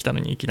されてきたの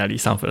にいきなり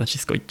サンフランシ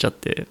スコ行っちゃっ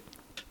て、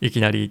い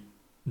きなり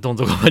どん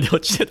底まで落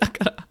ちてた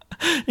から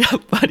やっ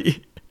ぱ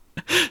り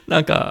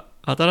なんか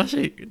新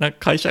しいなんか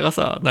会社が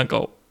さ、なん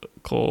か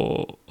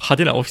こう派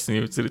手なオフィスに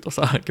移ると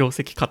さ、業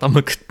績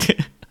傾くって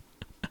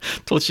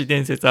都市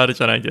伝説ある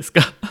じゃないです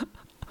か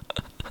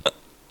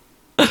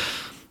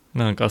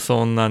なんか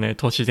そんなね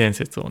都市伝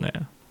説をね、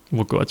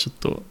僕はちょっ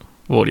と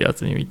ウォリアー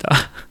ズに見た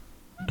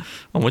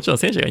もちろん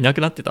選手がいな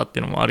くなってたって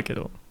いうのもあるけ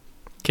ど、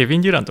ケビ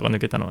ン・デュラントが抜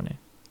けたのはね、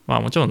ま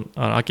あもちろん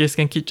アキレス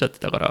腱切っちゃって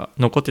たから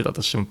残ってた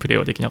としてもプレー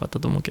はできなかった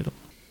と思うけど、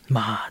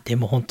まあで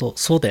も本当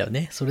そうだよ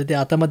ね。それで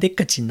頭でっ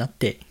かちになっ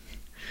て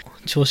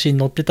調子に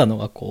乗ってたの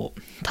がこ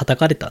う叩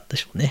かれたんで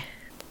しょうね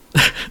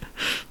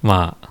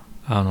ま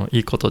あい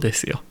いことで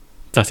すよ。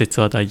挫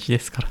折は大事で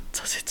すから。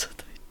挫折は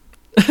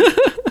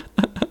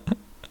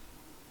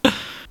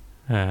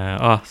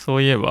大事そ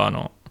ういえば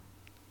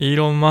イー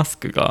ロン・マス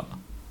クが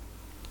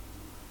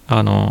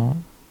の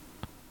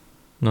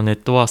ネッ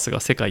トワースが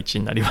世界一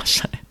になりま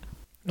したね。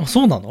あ、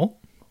そうなの？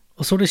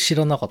それ知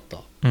らなかった。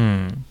う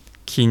ん。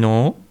昨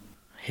日？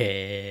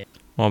へえ。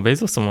まあベ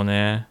ゾスも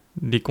ね、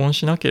離婚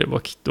しなけれ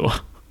ばきっと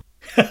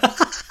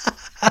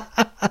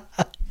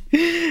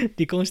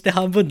離婚して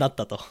半分になっ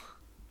たと。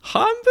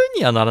半分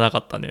にはならなか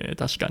ったね、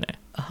確かね。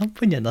半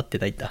分にはなって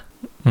ないんだ。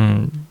う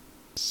ん。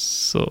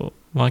そ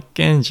う。マッ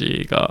ケン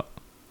ジーが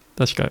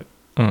確か、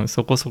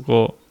そこそ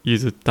こ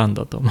譲ったん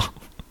だと思う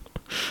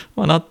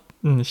まあ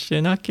し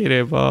てなけ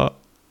れば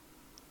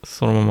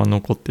そのまま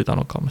残ってた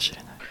のかもしれ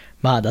ない。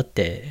まあだっ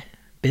て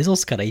ベゾ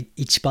スから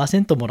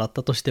 1% もらっ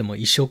たとしても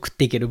一生食っ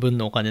ていける分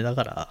のお金だ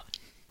から。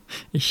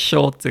一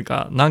生っていう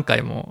か何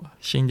回も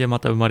死んでま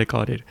た生まれ変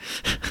われる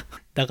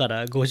だか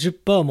ら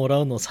 50% もら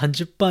うのを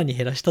 30% に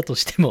減らしたと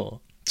して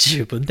も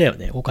十分だよ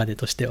ね、お金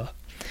としては。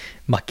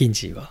マッキン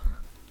ジーは。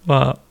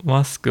まあ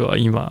マスクは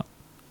今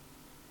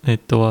ネッ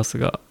トワース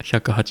が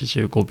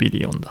185ビ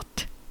リオンだっ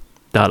て。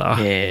だから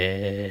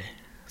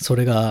そ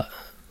れが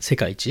世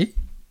界一？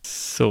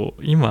そ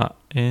う、今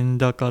円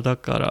高だ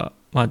から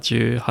まあ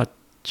18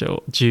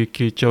兆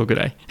19兆ぐ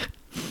らい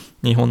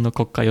日本の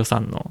国家予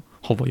算の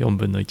ほぼ4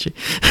分の1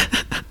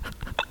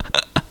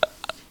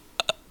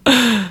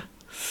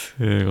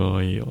す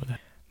ごいよね。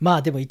ま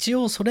あでも一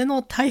応それ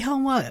の大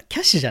半はキ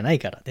ャッシュじゃない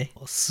からね。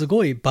す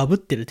ごいバブっ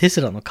てるテ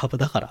スラの株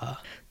だか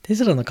ら、テ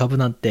スラの株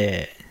なん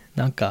て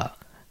なんか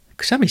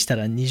くしゃみした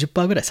ら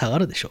 20% ぐらい下が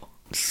るでしょ。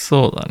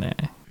そうだね。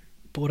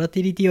ボラテ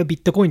ィリティはビッ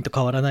トコインと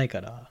変わらない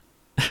から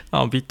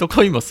ビット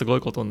コインもすご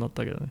いことになっ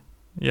たけどね。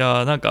い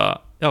やなん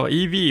かやっぱ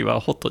EV は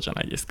ホットじゃ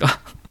ないです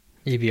か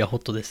EV はホ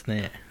ットです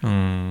ね。ク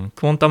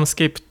ォンタムス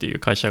ケープっていう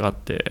会社があっ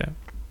て、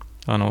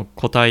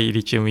固体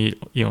リチウムイ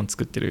オン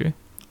作ってる、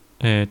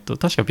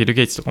確かビル・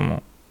ゲイツとか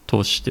も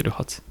投資してる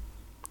はず。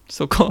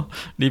そこ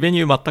リベ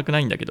ニュー全くな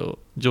いんだけど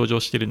上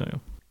場してるの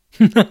よ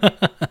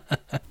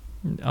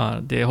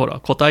でほら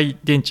固体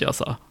電池は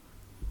さ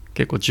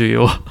結構重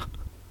要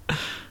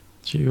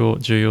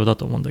だ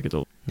と思うんだけ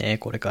どね。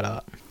これか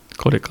ら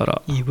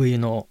EV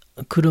の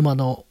車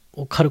の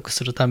を軽く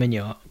するために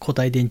は固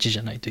体電池じ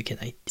ゃないといけ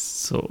ない。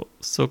そ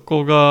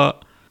こが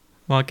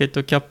マーケッ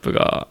トキャップ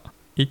が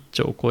1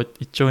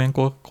兆円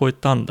超え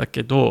たんだ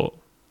けど、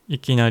い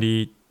きな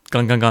り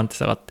ガンガンって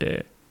下がっ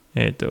て、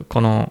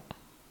この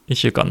1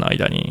週間の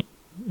間に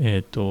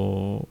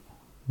2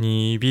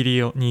ビ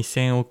リオン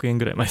2000億円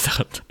ぐらいまで下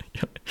がった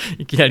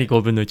いきなり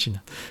5分の1に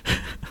なっ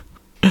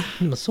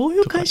たでもそうい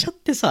う会社っ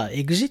てさ、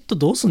エグジット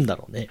どうすんだ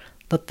ろうね。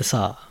だって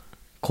さ、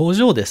工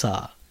場で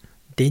さ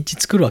電池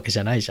作るわけじ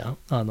ゃないじゃん。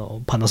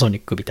パナソニ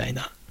ックみたい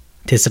な。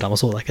テスラも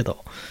そうだけ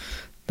ど。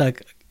だか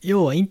ら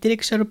要はインテレ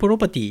クチャルプロ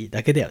パティ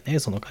だけだよね、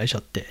その会社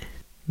って。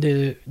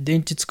で、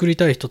電池作り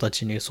たい人た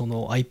ちにそ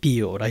の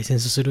IP をライセン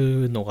スす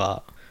るの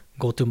が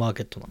GoTo マー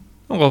ケットな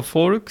の。なんかフ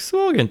ォルクス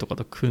ワーゲンとか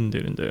と組んで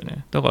るんだよ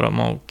ね。だから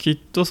まあきっ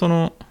とそ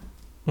の、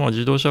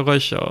自動車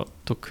会社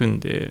と組ん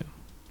で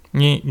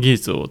に技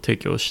術を提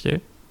供して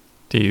っ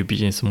ていうビ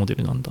ジネスモデ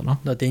ルなんだな。だ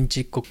から電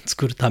池1個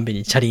作るたんび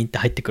にチャリンって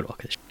入ってくるわ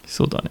けでしょ。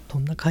そうだね。そ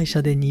んな会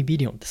社で2ビ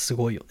リオンってす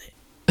ごいよ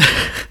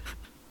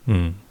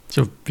ねち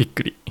ょっとびっ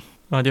くり。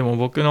でも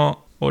僕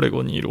のオレ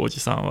ゴンにいるお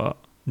じさんは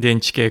電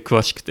池系詳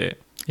しくて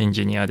エン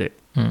ジニアで、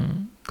ク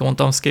ォン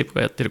タムスケープ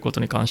がやってること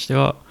に関して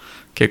は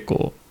結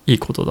構いい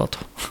ことだと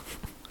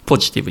ポ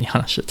ジティブに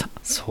話してた。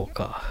そう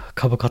か、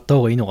株買った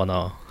方がいいのか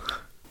な。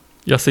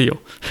安いよ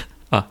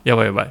や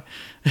ばい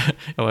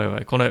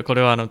こ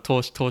れは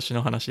投資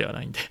の話では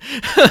ないんで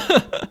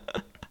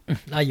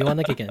言わ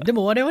なきゃいけない。で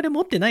も我々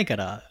持ってないか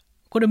ら、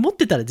これ持っ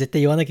てたら絶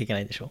対言わなきゃいけな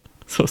いでしょ。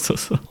そう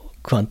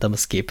クワンタム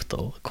スケープ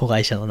と子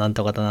会社のなん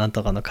とかとなん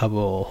とかの株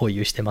を保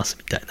有してます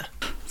みたいな。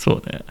そ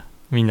うね、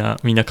みんな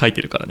書い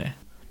てるからね。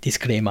ディス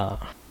クレーマ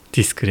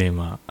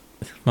ー。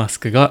マス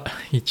クが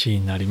1位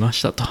になりま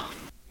したと。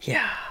い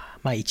や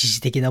ー、一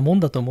時的なもん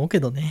だと思うけ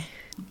どね。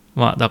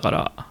だか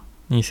ら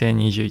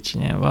2021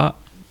年は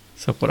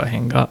そこら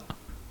辺が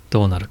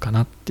どうなるか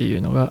なってい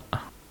うのが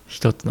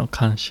一つの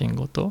関心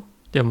事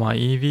で、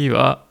EV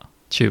は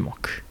注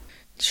目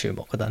注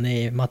目だ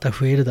ね。また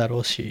増えるだろ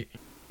うし。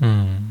う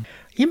ん。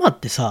今っ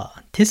て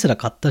さ、テスラ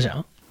買ったじゃ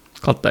ん。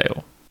買った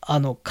よ。カ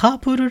ー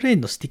プールレー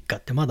ンのスティッカー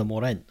ってまだも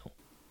らえん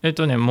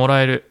の？も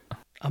らえる。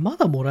あ、ま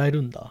だもらえ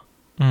るんだ。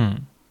う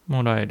ん。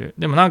もらえる。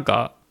でもなん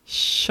か、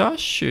車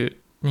種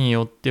に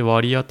よって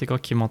割り当てが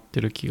決まっ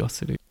てる気が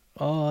する。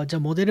ああ、じゃあ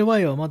モデル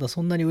Y はまだ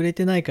そんなに売れ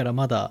てないから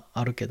まだ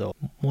あるけど、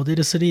モデ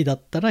ル3だ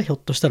ったらひょっ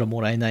としたら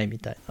もらえないみ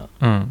たいな。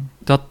うん。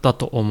だった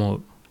と思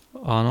う。カ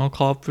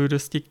ープール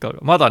スティッカーが、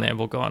まだね、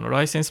僕は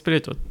ライセンスプレ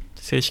ート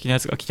正式なや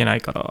つが来てな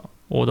いから、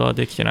オーダー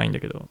できてないんだ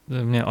けど、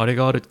でもね、あれ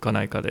があるか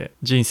ないかで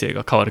人生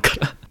が変わるか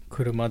ら。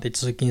車で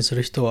通勤す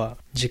る人は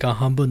時間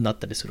半分になっ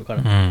たりするか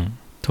らね。うん。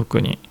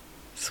特に、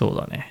そう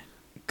だね。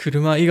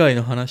車以外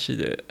の話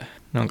で、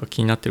なんか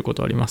気になってるこ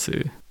とあります？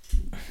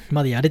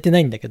まだやれてな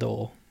いんだけ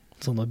ど、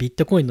そのビッ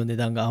トコインの値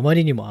段があま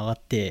りにも上がっ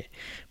て、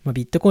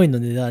ビットコインの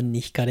値段に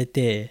引っ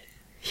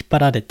張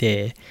られ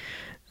て、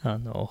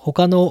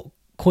他の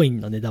コイ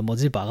ンの値段も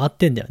全部上がっ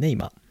てんだよね、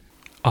今。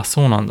あ、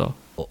そうなんだ。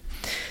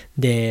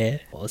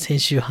で、先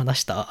週話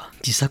した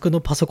自作の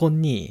パソコ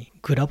ンに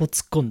グラボ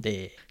突っ込ん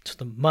で、ちょっ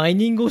とマイ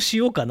ニングをし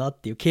ようかなっ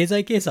ていう経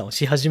済計算を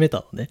し始め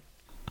たのね。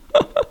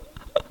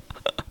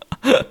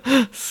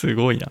す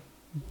ごいな。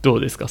どう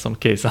ですか、その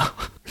計算。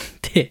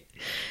で、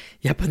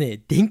やっぱね、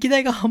電気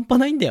代が半端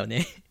ないんだよ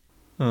ね。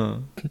う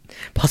ん。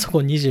パソ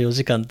コン24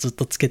時間ずっ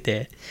とつけ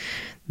て、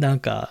なん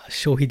か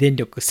消費電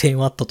力1000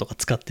ワットとか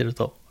使ってる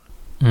と。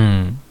う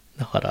ん。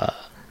だから、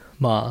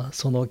まあ、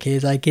その経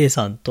済計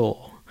算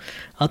と、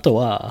あと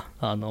は、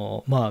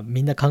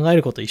みんな考え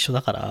ること一緒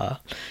だか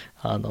ら、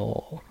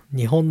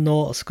日本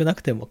の少な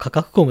くても価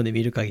格コムで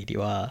見る限り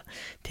は、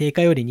定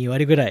価より2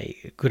割ぐら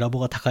いグラボ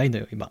が高いの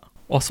よ、今。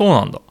あ、そう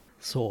なんだ。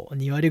そう、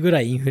2割ぐ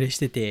らいインフレし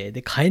てて、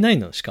で、買えない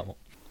の、しかも。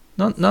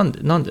なん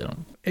でなの？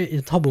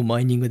多分マ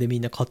イニングでみ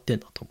んな買ってん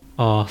だと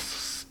思う。ああ、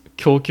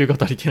供給が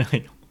足りてな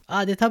い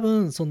の。で、多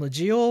分、その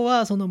需要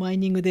はそのマイ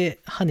ニングで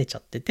跳ねちゃ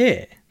って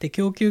て、で、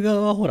供給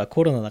側はほら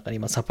コロナだから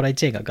今サプライ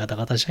チェーンがガタ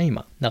ガタじゃん、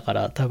今。だか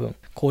ら多分、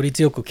効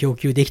率よく供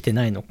給できて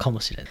ないのかも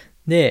しれない。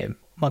で、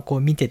こ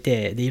う見て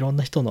て、で、いろん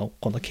な人の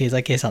この経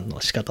済計算の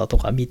仕方と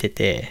か見て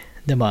て、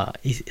で、ど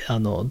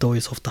うい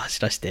うソフト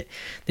走らして、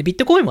で、ビッ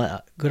トコイン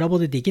はグラボ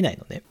でできない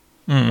のね。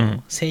うんう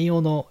ん。専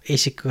用の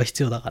ASIC が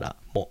必要だから、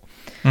も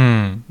う。う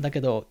ん。だ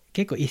けど、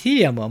結構イセ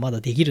リアムはま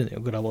だできるのよ、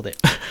グラボで。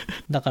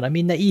だから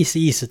みんなイ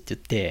ースって言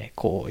って、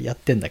こうやっ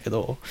てんだけ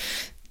ど、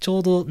ちょ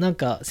うどなん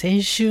か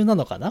先週な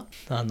のかな、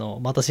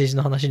また政治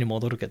の話に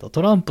戻るけど、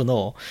トランプ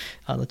の、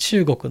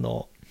中国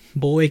の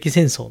貿易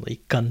戦争の一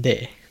環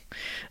で、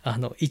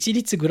一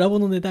律グラボ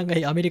の値段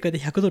がアメリカで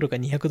100ドルか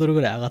200ドル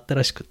ぐらい上がった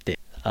らしくって、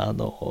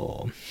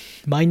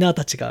マイナー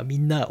たちがみ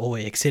んな、お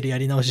い、エクセルや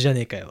り直しじゃ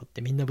ねえかよっ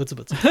てみんなブツ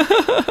ブツ。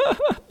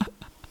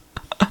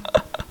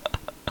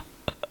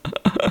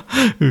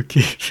ウケ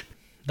る。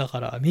だか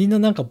らみんな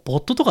なんかボッ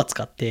トとか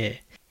使っ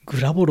て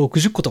グラボ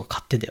60個とか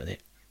買ってんだよね。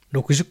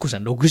60個じゃ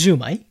ん、60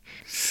枚？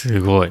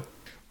すごい。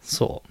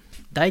そう。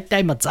だいた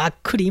いざっ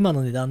くり今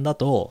の値段だ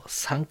と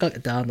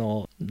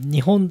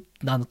日本、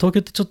東京っ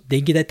てちょっと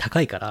電気代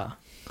高いから、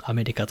ア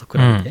メリカと比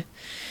べて。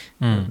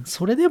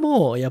それで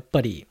もやっ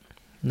ぱり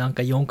なん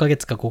か4ヶ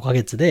月か5ヶ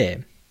月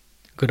で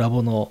グラ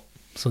ボの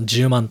その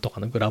10万とか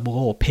のグラ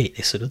ボをペイ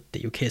でするって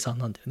いう計算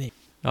なんだよね。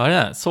あれ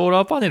だ、ソー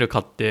ラーパネル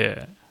買っ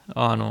て、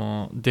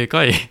で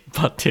かい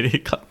バッテリ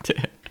ー買っ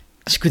て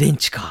蓄電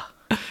池か。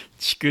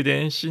蓄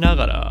電しな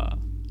が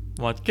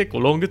ら、結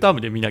構ロングター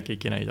ムで見なきゃい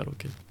けないだろう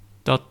けど、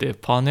だって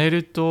パネ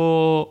ル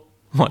と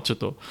ちょっ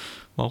と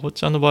まほ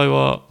ちゃんの場合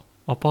は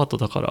アパート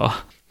だか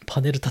ら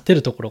パネル立て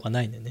るところが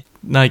ないんだよね。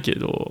ないけ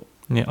ど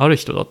ね、ある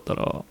人だった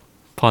ら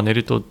パネ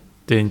ルと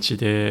電池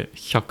で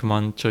100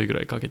万ちょいぐ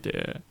らいかけ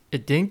て、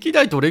電気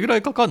代どれぐら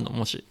いかかるの？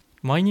もし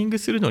マイニング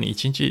するのに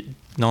1日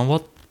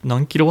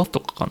何キロワット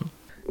かかるの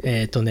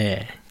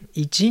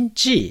？1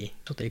日、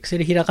ちょっとエクセ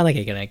ル開かなき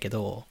ゃいけないけ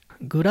ど、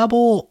グラ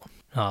ボ、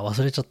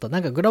忘れちゃった。な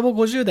んかグラボ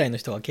50代の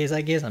人が経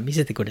済計算見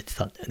せてくれて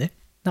たんだよね。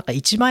なんか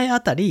1枚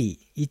あたり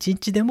1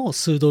日でも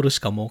数ドルし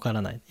か儲か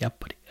らない。やっ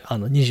ぱり。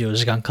24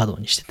時間稼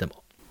働にしてて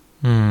も。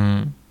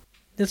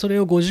で、それ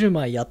を50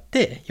枚やっ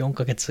て4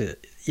ヶ月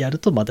やる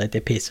と大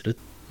体ペイする。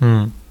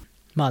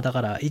だ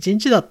から1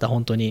日だったら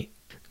本当に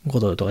5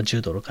ドルとか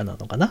10ドルかな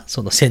のかな、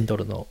その1000ド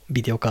ルの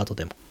ビデオカード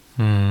でも。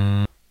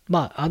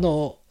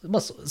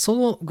そ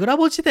のグラ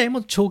ボ自体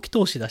も長期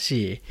投資だ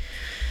し、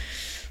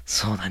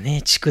そうだ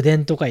ね、蓄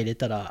電とか入れ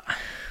たら、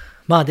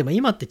でも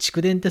今って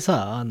蓄電って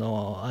さ、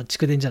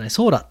蓄電じゃない、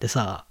ソーラーって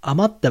さ、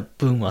余った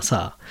分は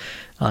さ、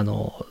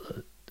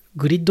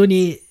グリッド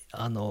に、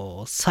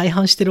再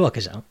販してるわ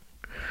けじゃん。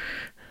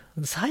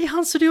再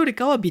販するより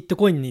かはビット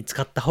コインに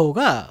使った方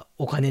が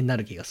お金にな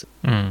る気がす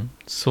る。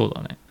そう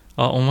だね。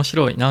面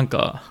白い。なん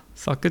か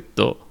サクッ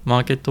とマ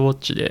ーケットウォッ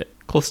チで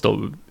コストオ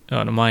ブ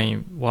マイ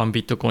ン1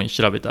ビットコイン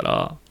調べた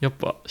ら、やっ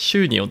ぱ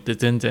州によって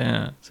全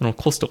然その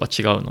コストが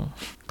違うの。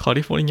カ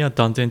リフォルニアは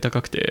断然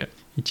高くて、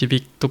1ビ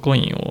ットコ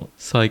インを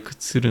採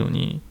掘するの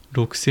に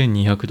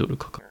6200ドル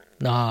かかる。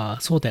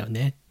そうだよ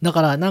ね。だ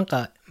からなん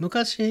か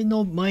昔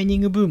のマイニ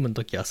ングブームの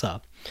時は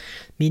さ、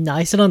みんな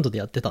アイスランドで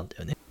やってたんだ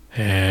よね。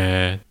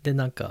へえ。で、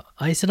なんか、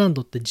アイスラン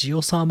ドってジ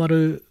オサーマ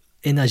ル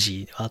エナ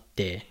ジーがあっ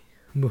て、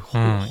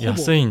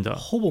安いんだ。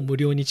ほぼ無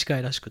料に近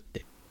いらしくっ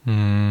て。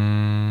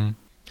ん。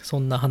そ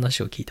んな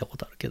話を聞いたこ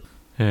とあるけど。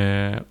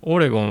オ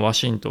レゴン、ワ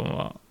シントン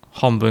は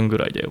半分ぐ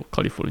らいだよ、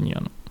カリフォルニア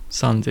の。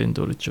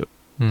$3000ちょい。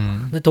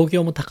で、東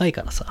京も高い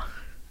からさ、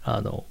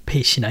ペ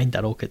イしないん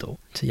だろうけど、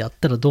やっ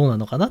たらどうな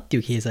のかなって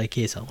いう経済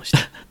計算をして。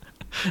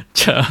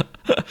じゃあ、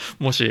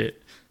もし、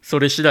そ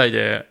れ次第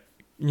で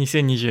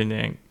2020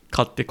年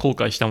買って後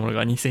悔したもの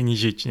が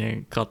2021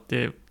年買っ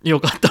て良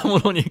かったも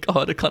のに変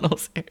わる可能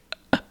性。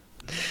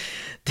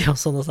でも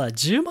そのさ、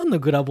10万の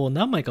グラボを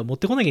何枚か持っ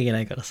てこなきゃいけ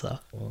ないから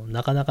さ、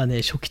なかなか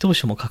ね、初期投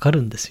資もかか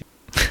るんですよ。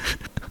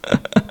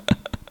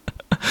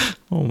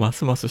もうま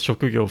すます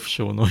職業不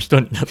詳の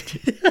人になって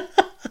いる。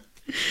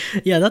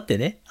いや、だって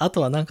ね、あ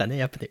とはなんかね、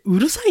やっぱね、う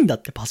るさいんだ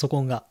って、パソ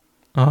コンが。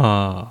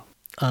1000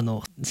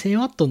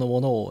ワットの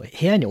ものを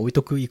部屋に置い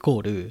とくイコ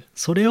ール、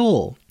それ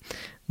を、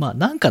まあ、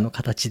なんかの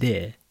形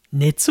で、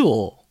熱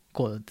を、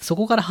そ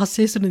こから発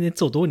生する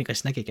熱をどうにか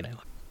しなきゃいけない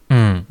わ。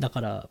だ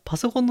から、パ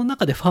ソコンの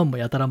中でファンも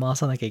やたら回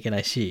さなきゃいけな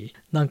いし、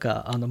なん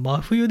か、真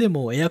冬で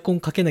もエアコン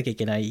かけなきゃい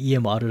けない家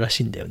もあるら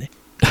しいんだよね。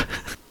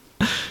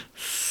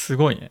す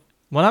ごいね。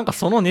まあなんか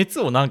その熱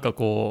をなんか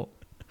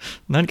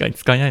何かに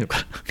使えないのか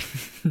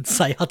な。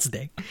再発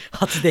電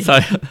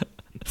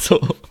そう。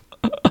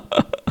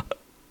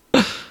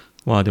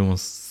まあでも、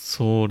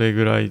それ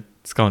ぐらい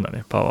使うんだ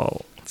ね、パワー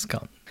を。使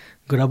う。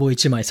グラボ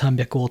1枚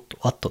300ワ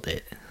ット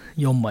で、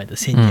4枚で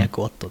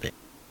1200ワットで。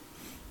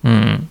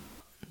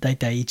だい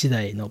たい1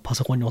台のパ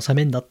ソコンに収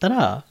めんだった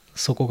ら、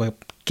そこが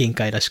限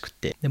界らしくっ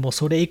て。でも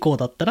それ以降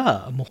だった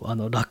ら、もうラ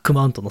ック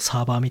マウントの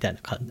サーバーみたいな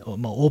感じ、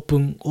まあオープ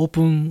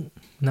ン、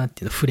なん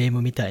ていうの、フレー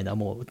ムみたいな、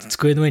もう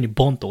机の上に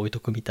ボンと置いと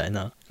くみたい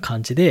な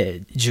感じ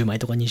で、10枚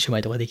とか20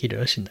枚とかできる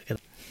らしいんだけど。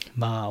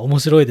まあ、面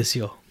白いです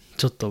よ。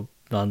ちょっと、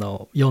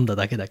読んだ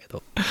だけだけ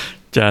ど。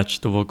じゃあちょっ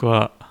と僕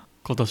は、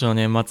今年の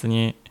年末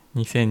に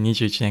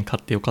2021年買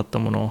ってよかった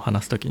ものを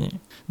話すとき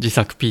に、自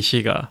作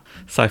PC が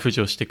再浮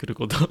上してくる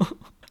こと。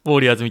ウォ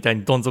ーリアーズみたい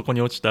にどん底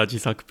に落ちた自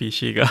作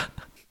PC が。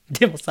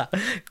でもさ、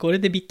これ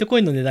でビットコ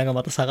インの値段が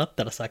また下がっ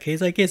たらさ、経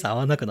済計算合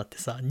わなくなって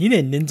さ、2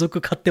年連続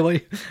買って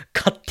悪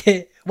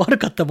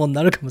かったもんに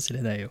なるかもし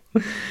れないよ。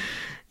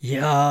い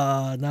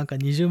やー、なんか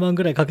20万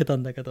ぐらいかけた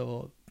んだけ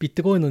ど、ビッ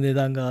トコインの値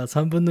段が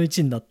3分の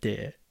1になっ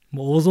て、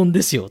もう大損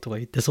ですよとか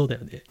言ってそうだ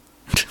よね。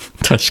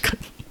確か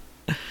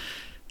に。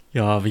い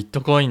やー、ビッ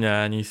トコインね、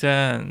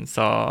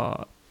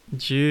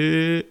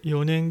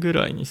2014年ぐ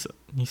らいにさ、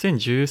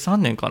2013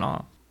年か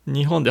な。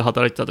日本で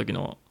働いてた時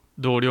の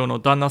同僚の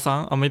旦那さ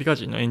ん、アメリカ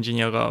人のエンジ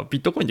ニアがビ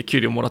ットコインで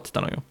給料もらって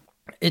たのよ。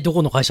ど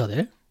この会社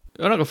で？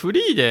なんかフ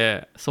リー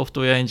でソフ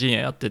トウェアエンジニア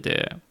やって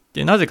て、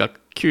で、なぜか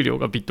給料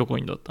がビットコ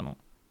インだったの。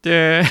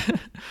で、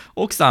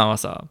奥さんは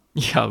さ、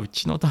いや、う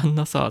ちの旦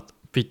那さ、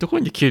ビットコ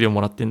インで給料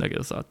もらってんだけ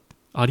どさ、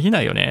ありえ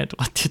ないよねと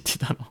かって言って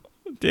たの。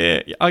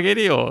で、あげ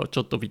るよ、ち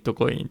ょっとビット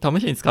コイン、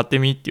試しに使って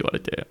みって言われ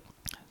て、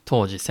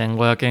当時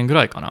1500円ぐ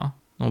らいかな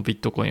のビッ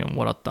トコインを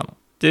もらったの。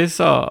で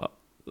さ、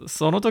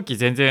その時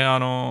全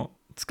然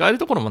使える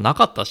ところもな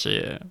かった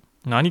し、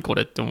何こ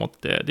れって思っ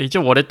て、で、一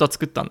応ウォレットは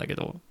作ったんだけ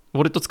ど、ウ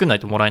ォレット作んない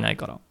ともらえない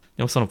から。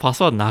でもそのパ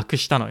スワードなく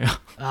したのよ。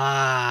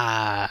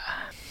な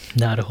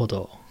るほ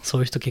ど。そ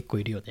ういう人結構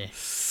いるよね。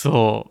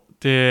そう。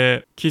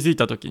で、気づい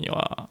た時に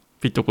は、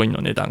ビットコイン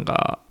の値段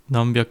が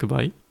何百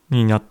倍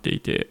になってい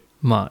て、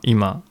まあ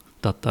今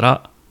だった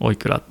らおい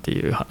くらって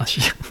いう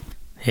話。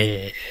へ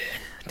え。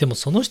でも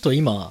その人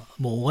今、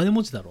もうお金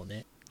持ちだろう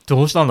ね。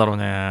どうしたんだろう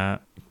ね。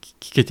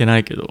聞けてな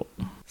いけど。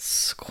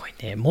すごい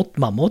ね。持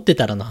って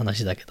たらの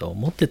話だけど、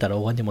持ってたら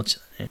お金持ち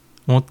だね。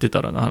持って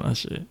たらの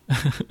話。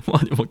ま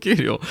あでも給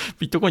料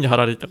ビットコインに払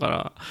われてた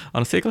か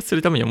ら、生活す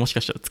るためにはもし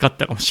かしたら使っ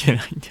たかもしれ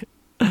ないんで。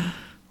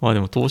まあで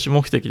も投資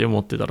目的で持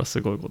ってたらす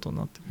ごいことに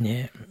なってる。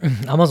ね。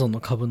アマゾンの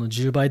株の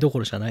10倍どこ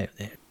ろじゃないよ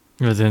ね。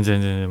いや、全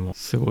然もう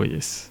すごい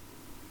です。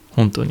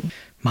本当に。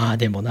まあ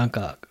でもなん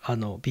か、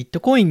ビット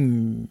コイ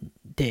ン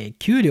で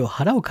給料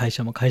払う会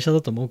社も会社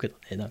だと思うけど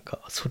ね。なんか、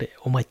それ、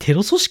お前テ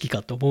ロ組織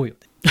かと思うよね。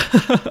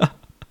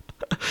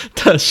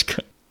確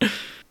かに。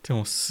で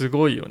もす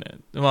ごいよね。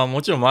まあ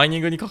もちろんマイニ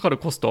ングにかかる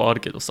コストはあ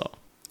るけどさ、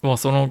まあ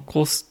その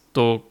コス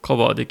トをカ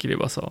バーできれ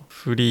ばさ、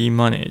フリー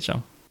マネーじゃ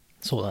ん。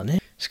そうだ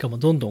ね。しかも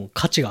どんどん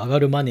価値が上が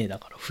るマネーだ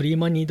から、フリー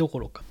マニーどこ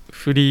ろか。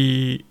フ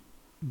リー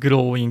グロ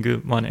ーイン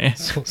グマネー。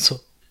そうそ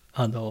う。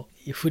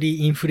フリ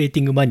ーインフレーテ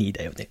ィングマニー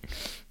だよね。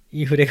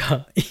インフレ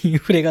が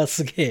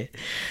すげえ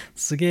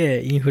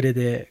インフレ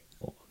で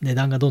値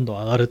段がどんどん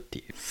上がるって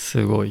いう。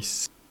すごいっ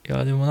す。い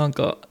やでもなん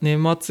か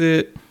年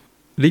末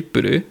リッ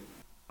プル、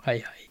は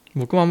いはい、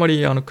僕もあんま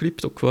りクリ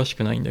プト詳し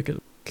くないんだけ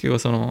ど、結構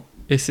その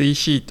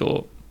SEC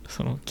と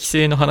その規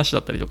制の話だ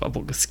ったりとか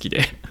僕好き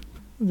で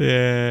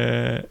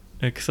で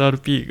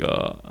XRP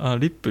が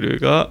リップル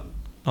が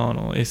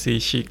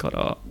SEC か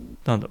ら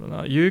なんだろう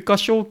な、有価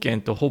証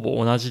券とほ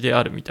ぼ同じで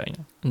あるみたい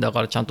な、だ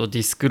からちゃんとデ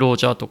ィスクロー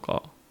ジャーと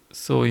か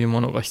そういう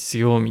ものが必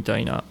要みた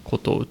いなこ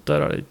とを訴え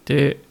られ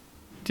て、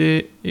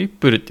でリッ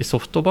プルってソ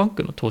フトバン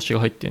クの投資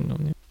が入ってんの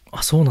ね。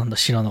あ、そうなんだ、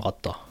知らなかっ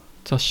た。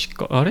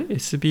確かあれ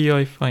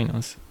SBI ファイナ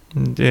ンス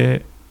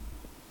で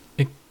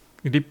リ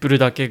ップル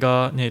だけ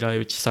が狙い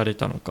撃ちされ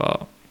たの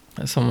か、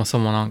そもそ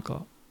もなん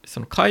かそ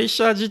の会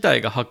社自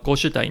体が発行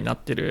主体になっ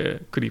て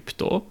るクリプ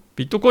ト、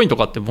ビットコインと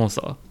かってもう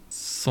さ、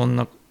そん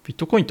なビッ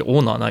トコインってオ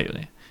ーナーないよ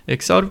ね。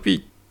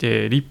 XRP っ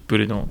てリップ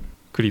ルの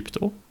クリプ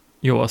ト、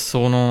要は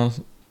その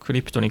ク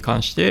リプトに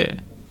関し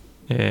て、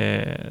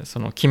そ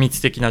の機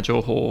密的な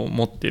情報を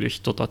持ってる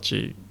人た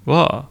ち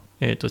は、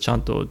ちゃ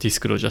んとディス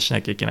クロージャーし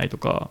なきゃいけないと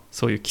か、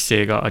そういう規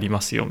制があり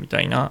ますよみ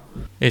たいな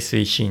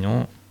SEC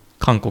の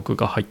勧告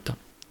が入った。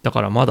だ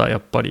からまだや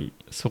っぱり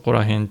そこ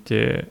ら辺っ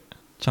て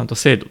ちゃんと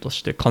制度と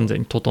して完全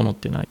に整っ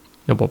てない。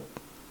やっぱ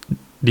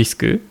リス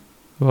ク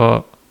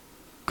は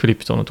クリ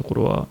プトのとこ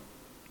ろは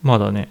ま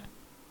だね、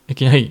い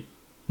きなり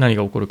何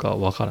が起こるか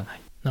わからな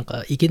い。なん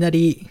かいきな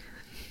り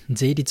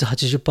税率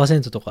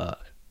 80% とか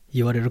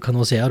言われる可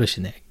能性ある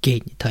しね、ゲイン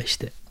に対し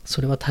て。そ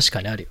れは確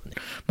かにあるよね。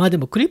まあで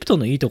もクリプト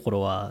のいいとこ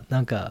ろは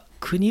なんか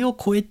国を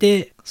越え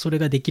てそれ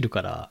ができる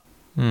から、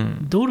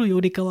ドル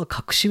よりかは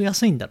隠しや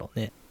すいんだろう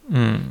ね。例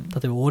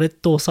えばウォレッ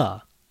トを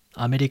さ、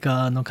アメリ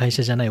カの会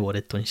社じゃないウォレ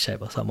ットにしちゃえ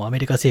ばさ、もうアメ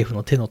リカ政府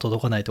の手の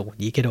届かないところ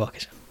に行けるわけ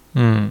じ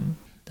ゃん。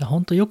だ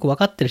本当よく分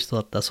かってる人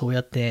だったらそう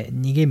やって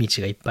逃げ道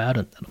がいっぱいあ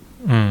るんだろ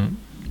う。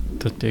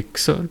だって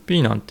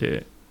XRP なん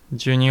て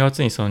12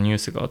月にそのニュー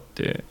スがあっ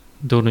て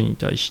ドルに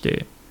対し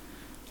て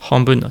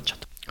半分になっちゃっ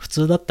た。普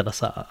通だったら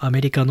さ、ア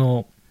メリカ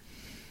の、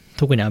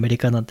特にアメリ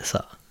カなんて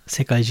さ、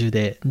世界中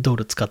でド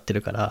ル使って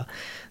るから、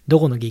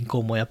どこの銀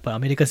行もやっぱりア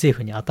メリカ政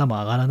府に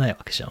頭上がらないわ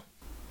けじゃ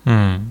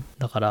ん。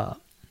だから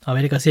ア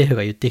メリカ政府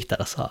が言ってきた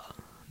らさ、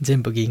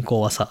全部銀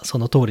行はさそ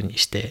の通りに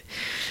して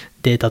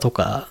データと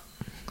か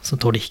その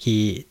取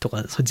引と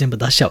かそれ全部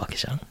出しちゃうわけ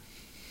じゃん。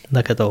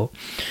だけど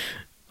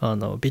ビ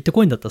ット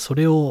コインだったらそ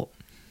れを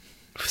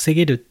防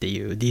げるって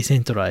いうディーセ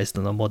ントライズ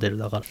ドなモデル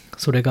だから、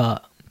それ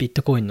がビッ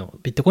トコインっ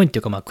てい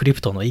うかまあクリ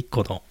プトの一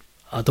個の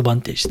アドバ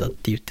ンテージだっ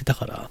て言ってた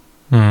から、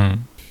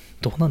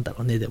どうなんだ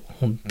ろうね。でも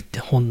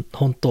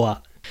本当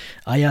は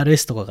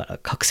IRS とかから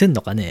隠せん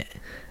のかね、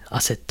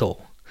アセット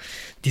を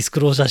ディス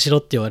クロージャーしろ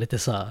って言われて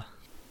さ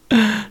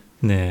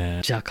ね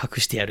え、じゃあ隠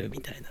してやるみ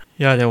たいな。い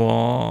やで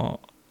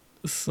も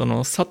そ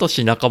のサト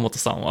シ仲本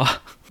さん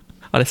は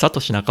あれサト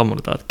シ仲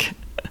本だっけ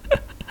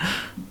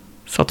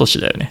サト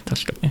シだよね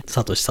確かね。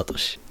サト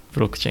シ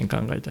ブロックチェー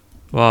ン考えた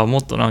はも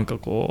っとなんか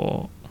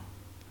こう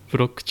ブ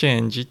ロックチェ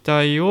ーン自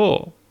体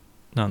を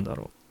なんだ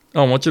ろ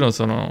う、もちろん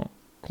その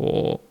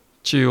こう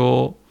中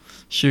央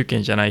集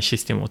権じゃないシ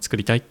ステムを作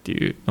りたいって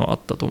いうのはあっ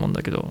たと思うん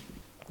だけど、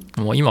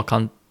もう今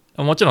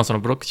もちろんその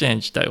ブロックチェーン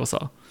自体を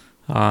さ、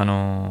な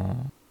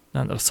ん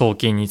だろう、送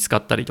金に使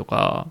ったりと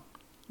か、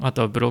あ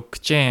とはブロック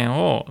チェーン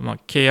を、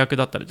契約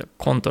だったりとか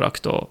コントラ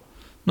クト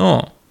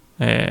の、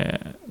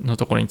の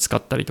ところに使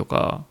ったりと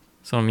か、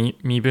その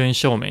身分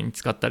証明に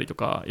使ったりと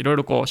か、いろい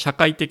ろこう社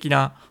会的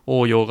な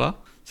応用が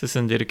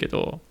進んでるけ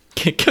ど、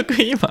結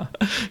局今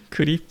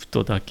クリプ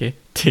トだけっ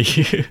てい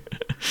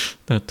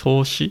う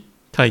投資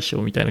対象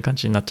みたいな感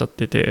じになっちゃっ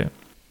てて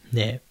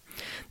ね。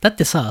だっ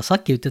てさ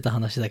っき言ってた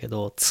話だけ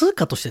ど、通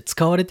貨として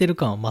使われてる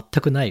感は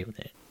全くないよ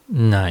ね。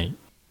ない。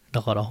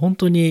だから本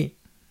当に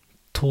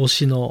投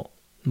資の、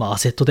ア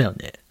セットだよ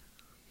ね。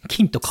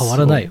金と変わ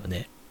らないよ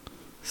ね。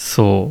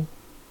そう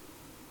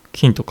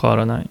金と変わ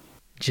らない。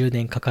10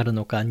年かかる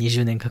のか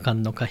20年かか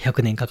るのか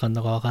100年かかる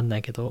のか分かんな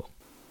いけど、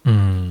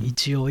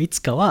一応いつ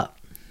かは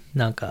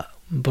なんか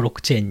ブロッ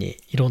クチェーンに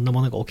いろんな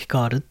ものが置き換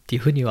わるってい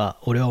うふうには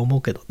俺は思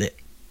うけどね。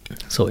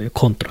そういう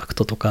コントラク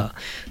トとか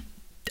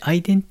ア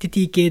イデンティテ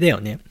ィ系だよ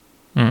ね。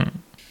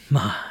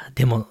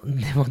でも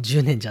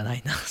10年じゃな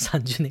いな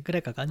30年くら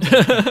いかかんじゃな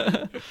い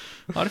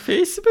あれ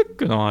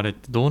Facebook のあれっ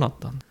てどうなっ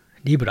たんだ。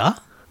リブ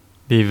ラ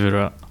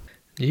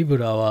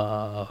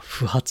は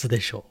不発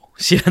でしょ。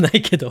知らな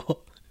いけ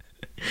ど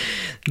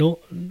ロ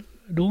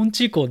ーン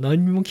チ以降何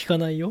も聞か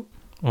ないよ。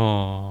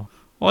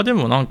で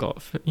もなんか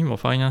今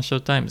ファイナンシャ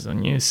ルタイムズの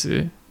ニュー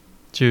ス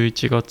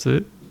11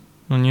月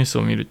のニュース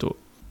を見ると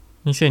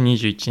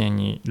2021年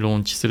にロー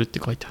ンチするって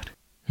書いてある。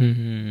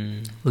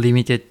リ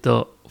ミテッ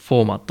ドフ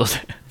ォーマットで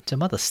じゃあ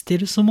まだステ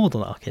ルスモード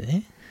なわけ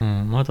ね。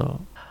まだ。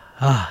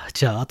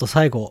じゃああと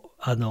最後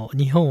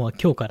日本は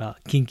今日から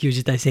緊急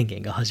事態宣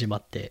言が始ま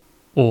って、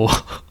お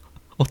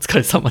疲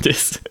れ様で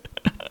す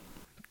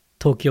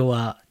東京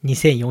は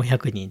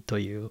2400人と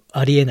いう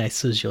ありえない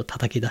数字を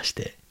叩き出し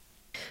て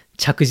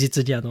着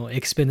実にエ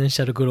クスペネン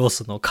シャルグロー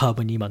スのカー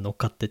ブに今乗っ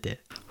かって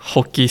て、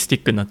ホッキーステ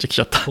ィックになってき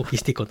ちゃった。ホッキー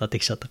スティックになって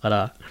きちゃったか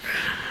ら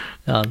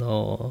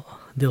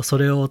でもそ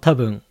れを多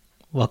分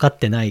分かっ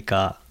てない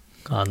か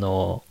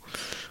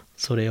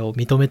それを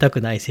認めた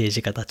くない政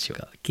治家たち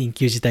が緊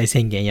急事態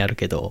宣言やる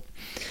けど、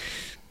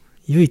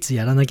唯一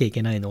やらなきゃい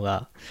けないの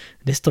が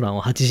レストラン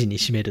を8時に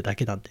閉めるだ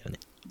けなんだよね。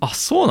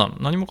そうなの。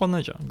何も変わんな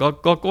いじゃん。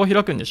学校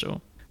開くんでし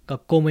ょ。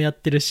学校もやっ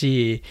てる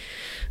し、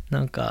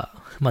なん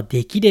か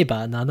できれ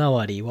ば7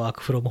割ワー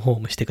クフロムホー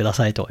ムしてくだ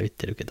さいとは言っ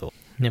てるけど、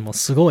でも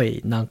すご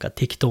いなんか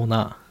適当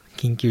な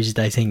緊急事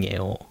態宣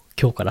言を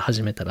今日から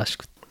始めたらし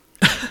くて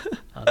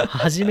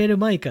始める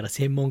前から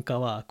専門家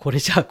はこれ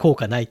じゃ効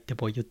果ないって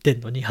もう言って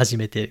んのに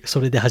そ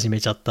れで始め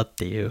ちゃったっ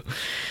ていう、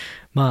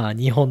まあ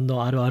日本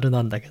のあるある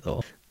なんだけ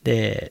ど、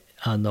で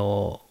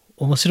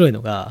面白い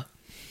のが、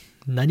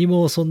何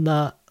もそん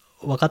な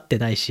分かって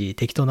ないし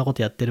適当なこ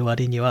とやってる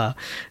割には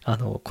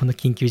この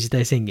緊急事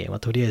態宣言は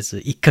とりあえず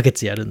1ヶ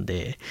月やるん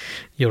で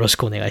よろし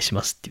くお願いし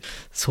ますっていう、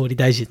総理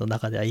大臣の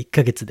中では1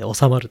ヶ月で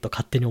収まると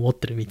勝手に思っ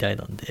てるみたい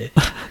なんで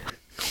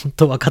本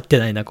当分かって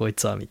ないなこい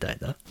つはみたい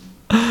な。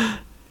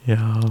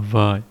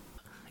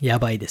や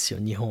ばいですよ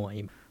日本は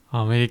今。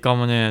アメリカ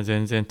もね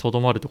全然とど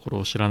まるところ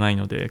を知らない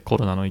ので、コ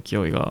ロナの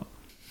勢いが。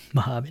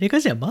まあアメリカ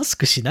人はマス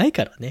クしない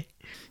からね。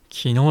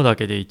昨日だ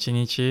けで1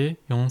日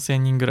4000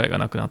人ぐらいが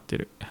亡くなって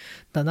る。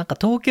なんか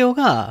東京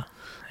が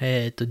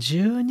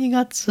12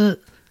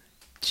月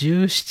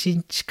17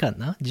日か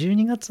な、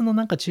12月の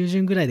なんか中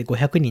旬ぐらいで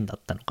500人だっ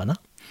たのかな。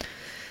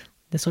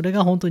でそれ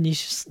が本当に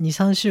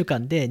 2,3 週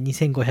間で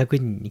2500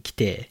人に来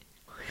て、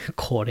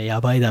これや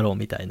ばいだろう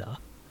みたい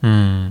な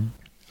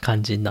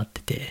感じになっ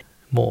てて、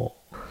も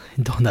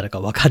うどうなる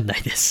か分かんな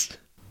いです。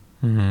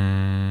オ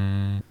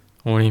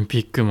リンピ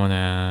ックも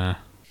ね、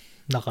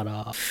だか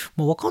ら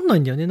もう分かんな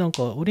いんだよね。なん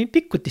かオリンピ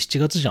ックって7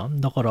月じゃ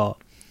ん。だから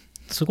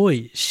すご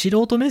い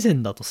素人目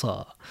線だと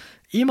さ、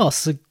今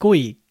すっご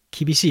い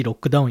厳しいロッ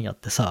クダウンやっ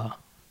てさ、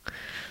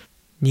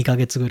2ヶ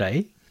月ぐら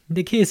い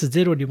でケース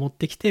ゼロに持っ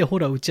てきて、ほ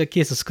らうちは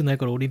ケース少ない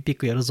からオリンピッ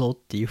クやるぞっ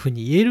ていう風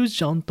に言える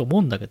じゃんと思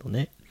うんだけど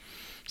ね。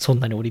そん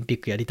なにオリンピ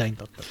ックやりたいん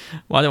だったら。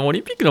まあでもオリ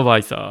ンピックの場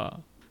合さ、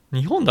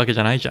日本だけじ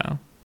ゃないじゃん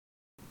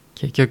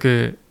結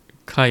局。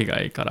海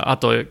外から、あ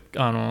と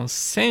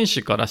選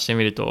手からして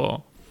みる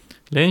と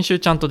練習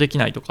ちゃんとでき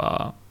ないと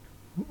か、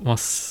まあ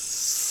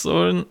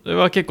それ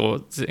は結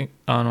構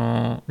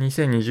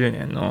2020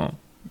年の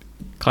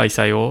開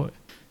催を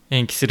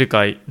延期する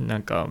かな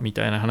んかみ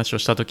たいな話を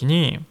した時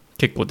に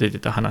結構出て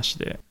た話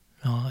で、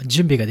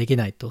準備ができ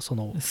ないとそ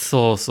う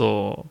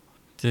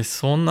で、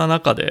そんな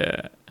中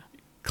で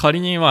仮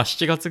に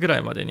7月ぐら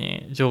いまで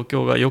に状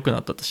況が良く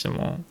なったとして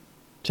も、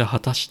じゃあ果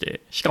たし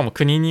て、しかも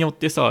国によっ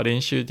てさ、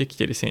練習でき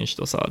てる選手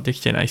とさでき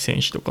てない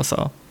選手とか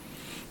さ、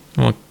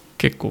もう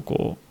結構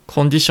こう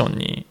コンディショ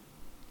ン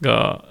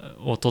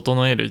を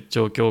整える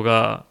状況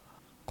が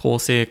公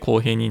正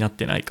公平になっ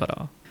てないか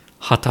ら、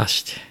果た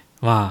して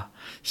7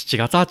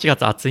月8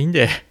月暑いん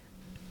で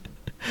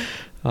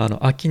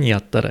秋にや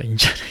ったらいいん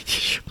じゃないで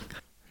しょう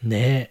か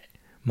ね。え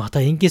ま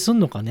た延期すん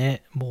のか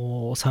ね。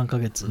もう3ヶ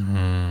月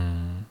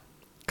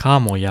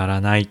かもや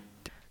らない。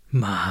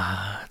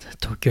まあ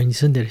東京に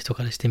住んでる人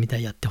からしてみた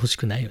らやってほし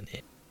くないよ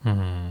ね。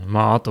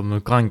あと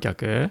無観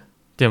客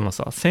でも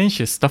さ、選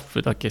手スタッ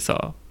フだけ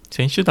さ、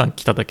選手団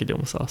来ただけで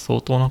もさ相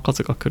当な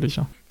数が来る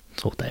じゃん。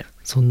そうだよ。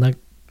そんな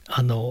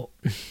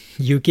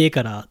UK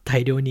から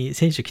大量に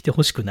選手来て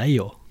ほしくない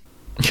よ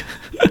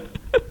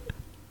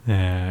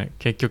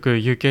結局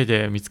UK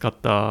で見つかっ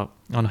た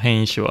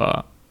変異種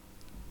は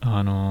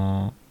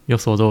予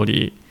想通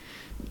り、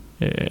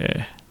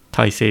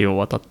大西洋を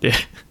渡って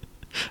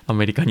ア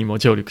メリカにも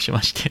上陸し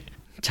まして、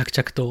着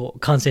々と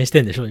感染し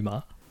てんでしょ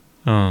今。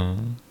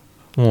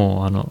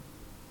も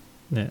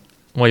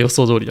う予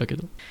想通りだけ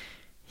ど。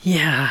い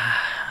や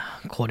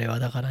ー、これは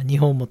だから日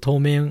本も当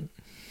面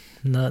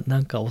な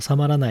んか収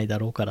まらないだ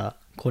ろうから、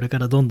これか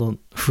らどんどん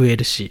増え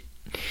るし、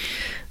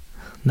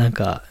なん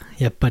か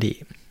やっぱ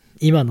り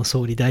今の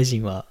総理大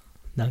臣は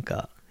なん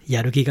か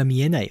やる気が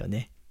見えないよ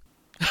ね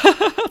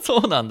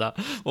そうなんだ。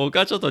僕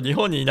はちょっと日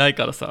本にいない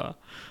からさ、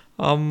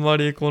あんま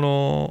りこ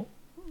の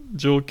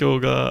状況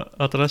が、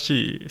新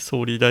しい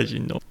総理大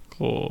臣の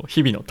こう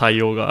日々の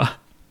対応が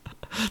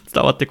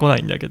伝わってこな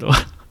いんだけど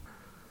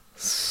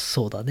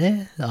そうだ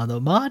ね。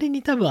周り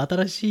に多分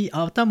新しい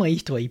頭いい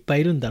人はいっぱ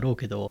いいるんだろう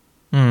けど、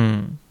な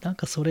ん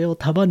かそれを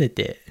束ね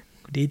て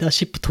リーダー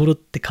シップ取るっ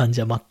て感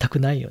じは全く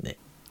ないよね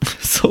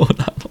そう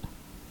なの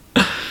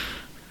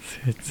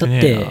だっ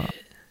て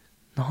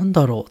なん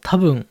だろう、多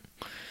分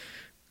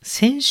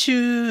先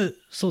週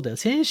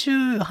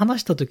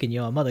話した時に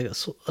はまだ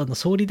総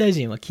理大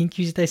臣は緊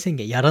急事態宣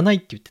言やらないっ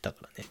て言ってたか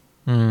らね。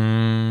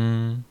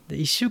で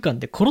1週間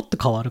でコロッと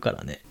変わるか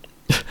らね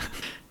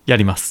や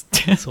ります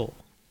ってそ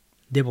う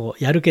でも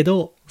やるけ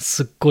ど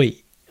すっご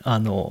い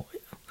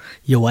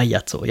弱い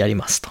やつをやり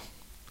ますと。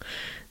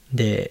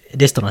で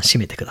レストラン閉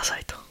めてくださ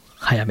いと、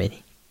早め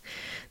に。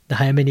で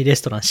早めにレ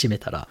ストラン閉め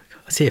たら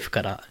政府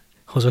から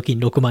補助金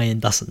6万円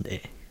出すん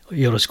で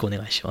よろしくお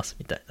願いします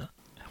みたいな。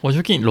補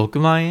助金6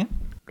万円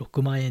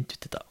 ?6 万円って言っ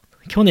てた。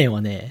去年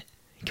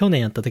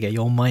やった時は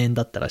4万円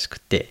だったらしく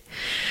て、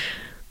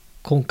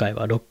今回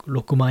は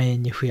 6万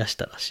円に増やし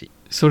たらしい。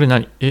それ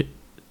何？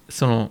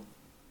その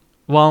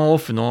ワンオ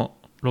フの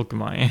6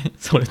万円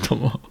それと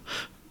も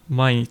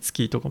毎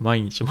月とか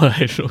毎日もら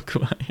える6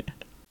万円？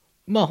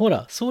まあほ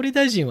ら、総理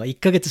大臣は1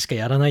ヶ月しか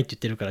やらないって言っ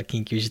てるから、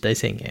緊急事態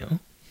宣言を。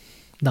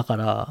だか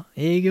ら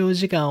営業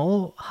時間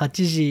を8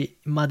時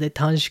まで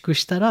短縮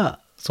したら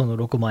その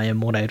6万円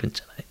もらえるん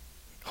じゃない？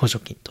補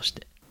助金とし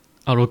て。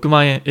6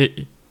万円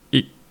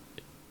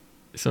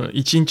その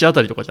1日あ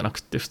たりとかじゃなく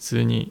て普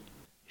通に？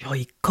いや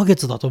1ヶ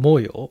月だと思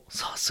うよ。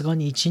さすが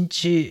に1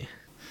日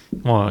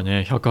まあ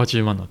ね、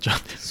180万になっちゃう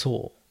んで。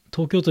そう。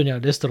東京都にあ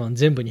るレストラン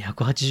全部に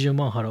180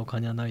万払う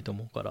金はないと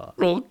思うから。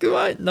6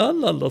万円何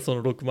なんだそ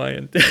の6万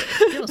円って。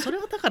でもそれ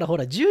はだからほ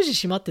ら、10時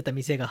閉まってた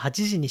店が8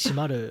時に閉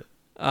まる。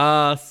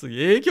ああ、す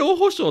げえ。営業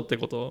保証って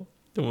こと？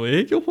でも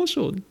営業保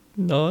証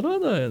なら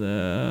ないよ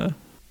ね。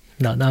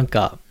なん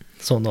か、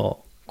そ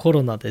の、コ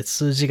ロナで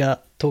数字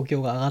が、東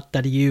京が上がっ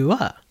た理由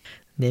は、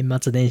年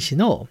末年始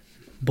の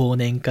忘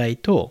年会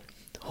と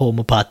ホー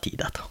ムパーティー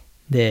だと。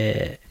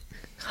で、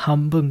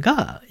半分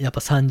がやっぱ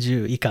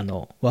30以下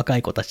の若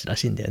い子たちら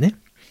しいんだよね。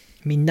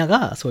みんな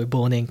がそういう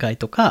忘年会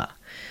とか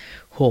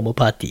ホーム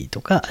パーティー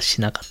とか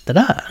しなかった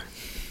ら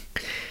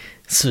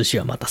数字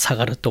はまた下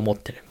がると思っ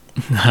てる。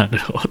なる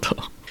ほど。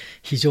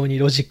非常に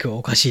ロジックは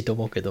おかしいと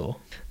思うけど、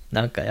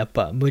なんかやっ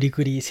ぱ無理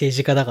くり政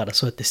治家だから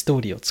そうやってストー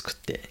リーを作っ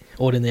て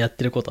俺のやっ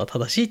てることは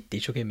正しいって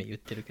一生懸命言っ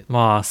てるけど、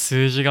まあ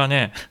数字が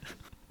ね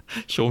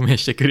証明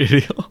してくれ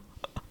るよ。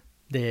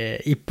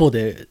で一方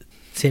で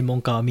専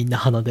門家はみんな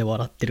鼻で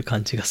笑ってる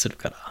感じがする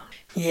から、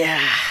いや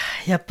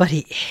ーやっぱ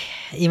り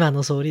今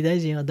の総理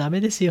大臣はダ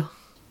メですよ。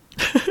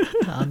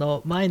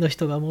前の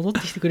人が戻っ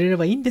てきてくれれ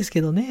ばいいんです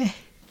けどね。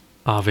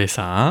安倍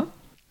さん？安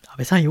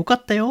倍さんよか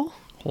ったよ。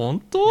本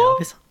当？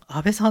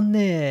安倍さん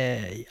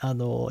ね、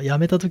辞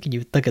めた時に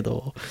言ったけ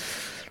ど、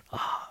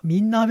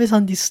みんな安倍さ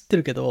んディスって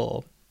るけ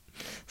ど、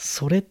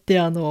それって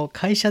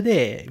会社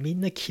でみ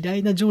んな嫌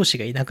いな上司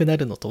がいなくな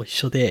るのと一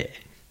緒で、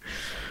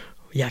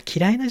いや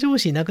嫌いな上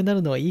司いなくな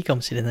るのはいいか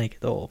もしれないけ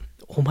ど、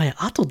お前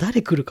あと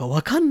誰来るか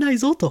分かんない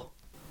ぞと。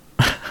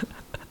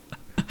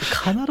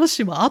必ず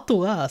しも後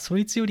がそ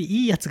いつより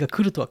いいやつが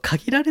来るとは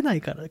限られな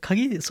いから、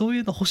そう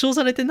いうの保証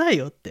されてない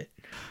よって。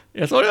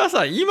いやそれは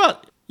さ、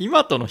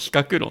今との比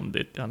較論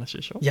でって話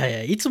でしょ。いやい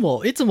や、いつ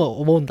も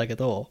思うんだけ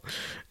ど、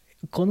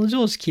この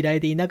上司嫌い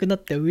でいなくなっ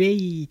てウ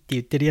ェイって言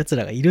ってる奴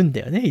らがいるん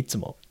だよね、いつ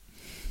も。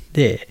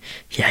で、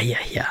いや、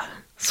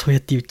そうや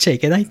って言っちゃい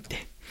けないっ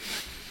て。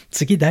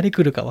次誰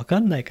来るか分か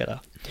んないか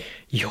ら、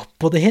よっ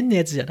ぽど変な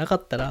やつじゃなか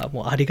ったら、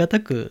もうありがた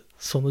く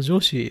その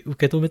上司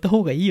受け止めた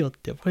方がいいよっ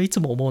て、これいつ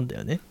も思うんだ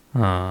よね。い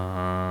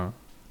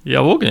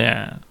や僕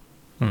ね、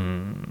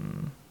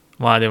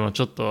まあでも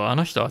ちょっとあ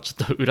の人はち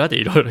ょっと裏で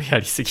いろいろや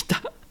りすぎ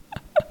た。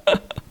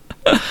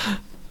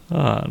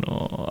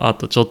あ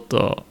とちょっ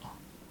と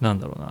なん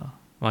だろうな、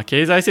まあ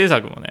経済政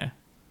策もね、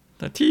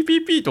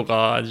TPP と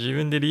か自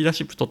分でリーダー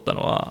シップ取った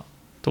のは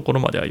ところ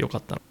までは良か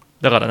ったの。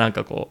だからなん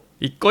かこ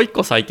う一個一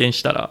個採点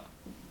したら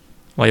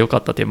まあ良か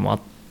った点も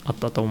あっ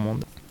たと思うん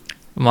だ。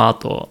まああ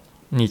と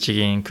日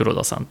銀黒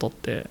田さん取っ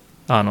て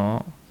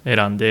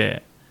選ん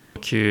で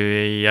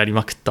QA やり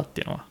まくったっ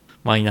ていうのは、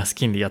マイナス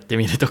金利やって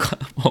みるとか、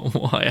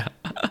もはや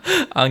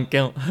アンチ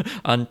ャ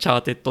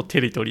ーテッド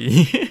テリトリー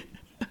に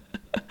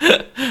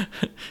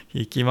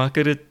行きま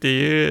くるって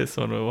いう、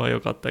それは良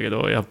かったけ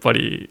ど、やっぱ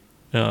り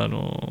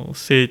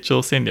成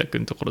長戦略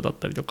のところだっ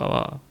たりと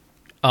か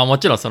はも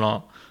ちろ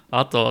ん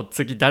あと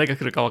次誰が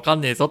来るか分か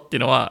んねえぞってい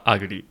うのはア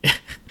グリ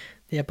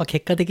やっぱ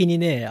結果的に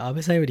ね、安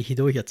倍さんよりひ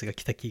どいやつが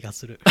来た気が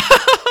する。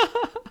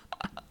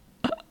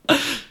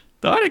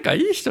誰かい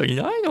い人い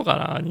ないの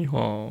かな日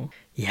本。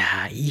い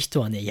やー、いい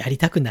人はねやり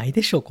たくない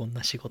でしょ、こん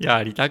な仕事。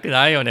やりたく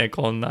ないよね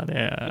こんな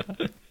ね。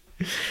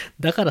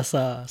だから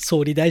さ、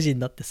総理大臣に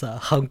なってさ、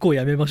ハンコを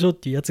やめましょうっ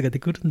ていうやつが出て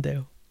くるんだ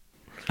よ。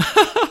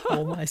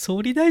お前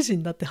総理大臣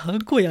になってハ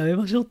ンコをやめ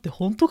ましょうって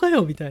本当か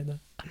よみたいな。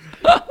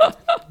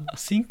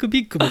Think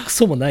Big もク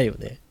ソもないよ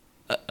ね。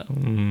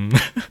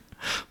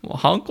もう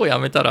ハンコや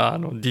めたら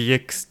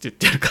DX って言っ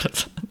てるから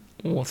さ、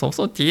もうそも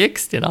そも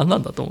DX って何な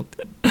んだと思っ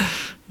て、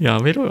や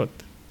めろよっ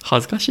て、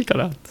恥ずかしいか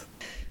らって。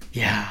い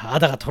やー、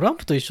だからトラン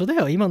プと一緒だ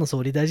よ。今の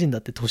総理大臣だ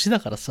って年だ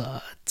から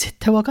さ、絶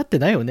対分かって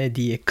ないよね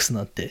DX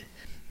なんて。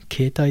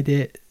携帯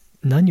で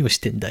何をし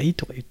てんだい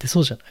とか言って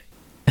そうじゃない。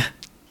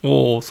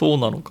おおそう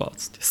なのか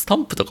つって、スタ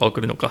ンプとか送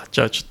るのか、じ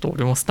ゃあちょっと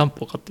俺もスタン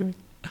プを買ってみる。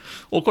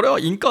これは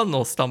印鑑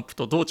のスタンプ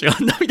とどう違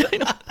うんだみたい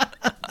な。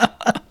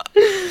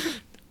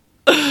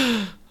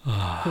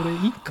これ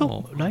印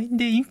鑑 LINE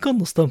で印鑑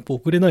のスタンプ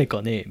送れない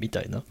かねみ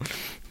たいな、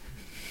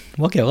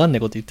わけわかんない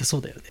こと言ってそ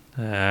うだよね。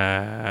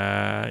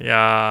い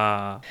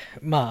や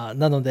まあ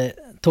なので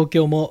東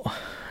京も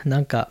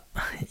なんか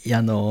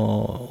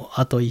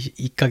あと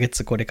 1ヶ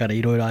月これから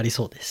いろいろあり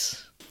そうで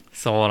す。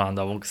そうなん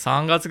だ。僕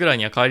3月ぐらい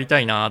には帰りた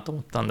いなと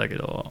思ったんだけ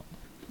ど、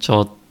ち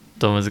ょっ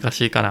と難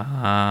しいか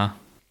な。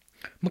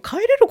まあ、帰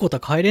れること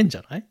は帰れんじ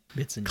ゃない？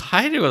別に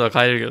帰れることは帰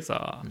れるけど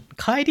さ、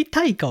帰り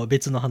たいかは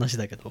別の話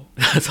だけど。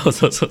そう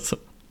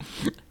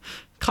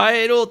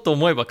帰ろうと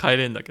思えば帰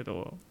れんだけ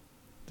ど、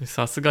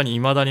さすがに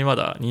未だにま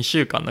だ2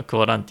週間のク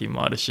アランティン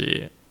もある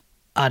し。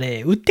あ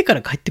れ打ってか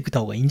ら帰ってきた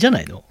方がいいんじゃ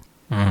ないの？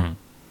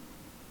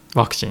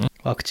ワクチン、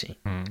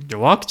で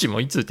ワクチンも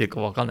いつ打ってるか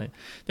分かんない。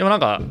でもなん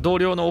か同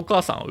僚のお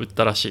母さんは打っ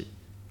たらしい。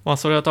まあ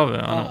それは多分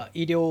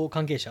医療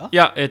関係者？い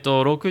や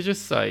60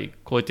歳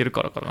超えてる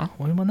からかな。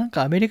俺もなん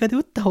かアメリカで打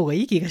った方が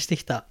いい気がして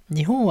きた。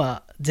日本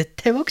は絶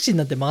対ワクチン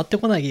なんて回って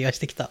こない気がし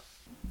てきた。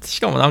し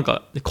かもなん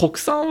か国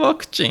産ワ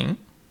クチン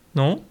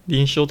の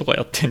臨床とか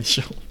やってんでし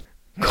ょ。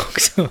国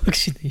ワク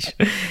チンの一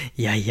種。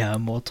いやいや、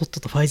もうとっと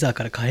とファイザー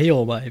から買え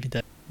よ、お前、みた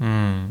い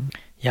な。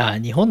いや、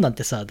日本なん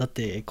てさ、だっ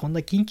てこん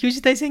な緊急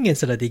事態宣言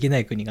すらできな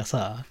い国が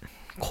さ、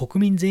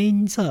国民全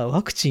員にさ、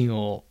ワクチン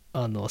を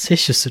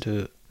接種す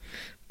る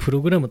プ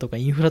ログラムとか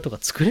インフラとか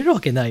作れるわ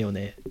けないよ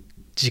ね。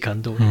時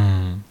間通り。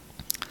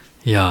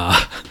いや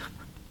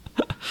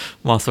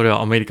まあそれ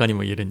はアメリカに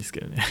も言えるんです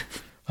けどね。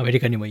アメリ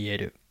カにも言え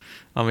る。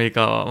アメリ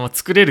カは、まあ、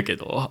作れるけ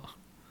ど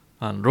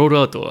ロール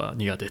アウトは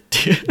苦手っ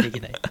ていうで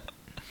きない。だか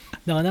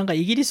らなんか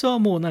イギリスは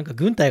もうなんか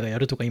軍隊がや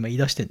るとか今言い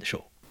出してんでし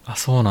ょ。あ、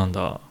そうなん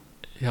だ。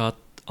いや、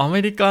ア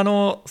メリカ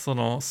のそ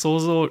の創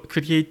造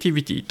クリエイティ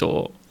ビティ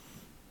と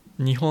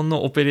日本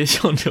のオペレーシ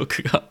ョン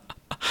力が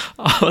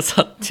合わ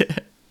さっ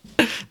て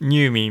ニ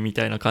ューミーみ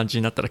たいな感じ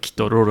になったらきっ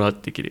とロールアウ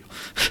トできるよ。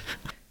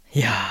い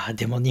やー、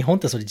でも日本っ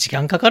てそれ時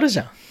間かかるじ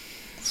ゃん。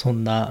そ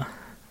んな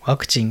ワ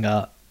クチン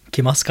が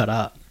来ますか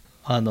ら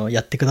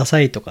やってくだ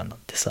さいとかなん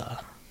て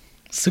さ、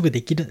すぐ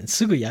できる、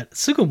す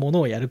ぐも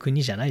のをやる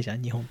国じゃないじゃ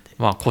ん、日本って。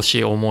まあ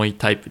腰重い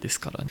タイプです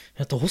からね。い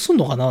や、どうすん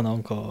のかな、な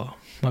んか、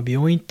まあ、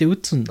病院って打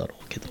つんだろ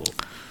うけど。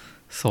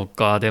そっ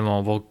か。で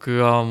も僕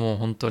はもう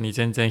本当に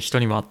全然人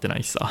にも会ってな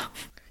いしさ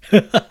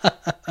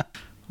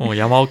もう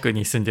山奥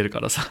に住んでる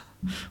からさ、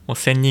もう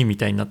仙人み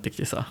たいになってき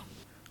てさ、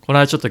この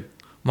間ちょっと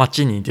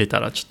街に出た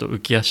らちょっと浮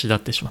き足立っ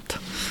てしまった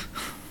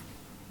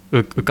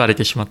浮かれ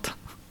てしまった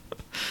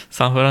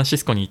サンフランシ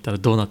スコに行ったら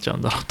どうなっちゃう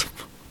んだろうと。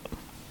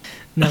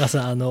なんか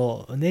さ、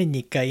年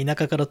に1回田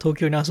舎から東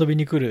京に遊び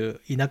に来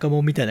る田舎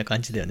者みたいな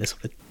感じだよね、そ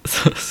れ。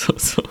そうそう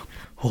そう。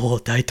おお、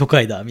大都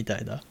会だみた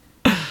いな。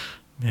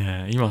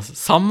ねえ、今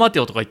サンマテ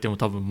オとか行っても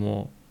多分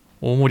も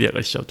う大盛り上が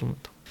りしちゃうと思う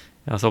と。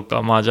いや、そっ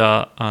か。まあじ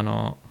ゃ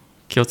あ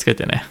気をつけ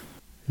てね。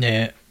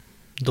ね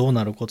え、どう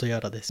なることや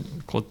らです。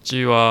こっ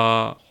ち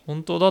は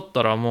本当だっ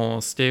たらも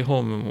うステイホ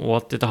ームも終わ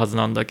ってたはず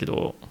なんだけ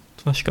ど、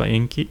確か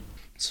延期。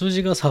数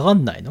字が下が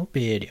んないの、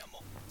ベイエリア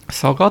も。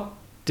下がっ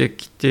て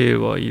きて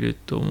はいる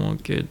と思う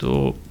け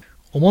ど、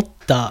思っ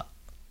た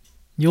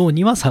よう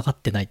には下がっ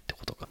てないって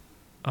ことか。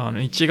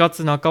1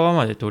月半ば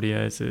までとり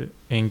あえず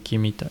延期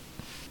みたい、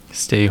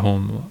ステイホー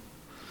ムは。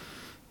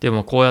で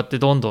もこうやって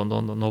どんどん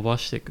伸ば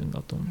していくん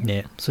だと思う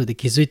ね。それで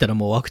気づいたら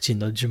もうワクチン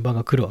の順番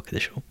が来るわけ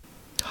でしょ。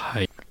は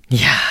い。い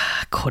や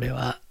ー、これ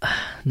は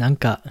なん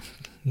か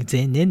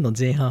年の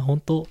前半、本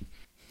当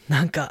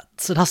なんか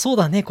辛そう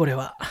だね、これ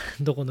は。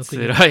どこの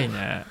国も辛い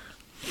ね。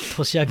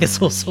年明け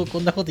早々こ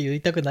んなこと言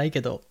いたくないけ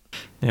ど、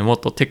ね、もっ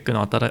とテック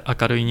の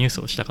明るいニュー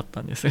スをしたかっ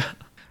たんですが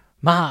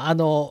まあ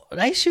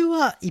来週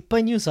はいっぱ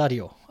いニュースある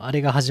よ。あ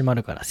れが始ま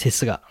るから、セ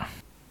スが。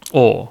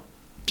おう、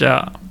じ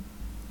ゃあ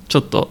ちょ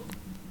っと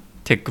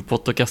テックポ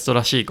ッドキャスト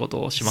らしいこ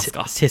とをします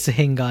か。セス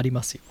編があり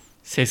ますよ。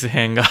セス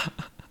編が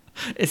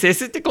セ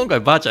スって今回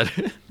バーチャ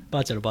ル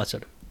バーチャ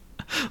ル。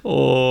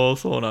おー、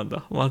そうなん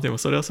だ。まあでも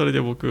それはそれ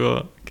で僕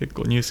は結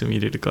構ニュース見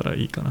れるから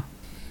いいかな。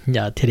じ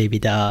ゃあテレ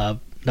ビだ、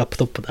ラップ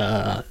トップ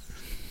だ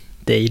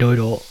で、いろい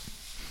ろ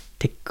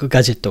テック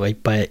ガジェットがいっ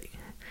ぱい、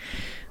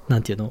な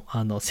んていう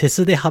の、セ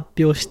スで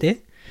発表し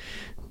て、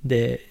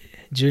で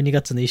12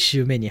月の1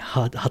週目に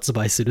発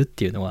売するっ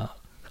ていうのは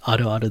あ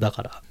るあるだ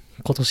から、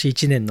今年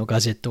1年のガ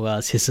ジェット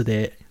がセス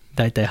で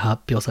大体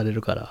発表され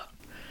るから。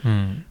う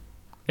ん。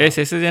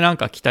セスでなん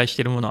か期待し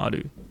てるものあ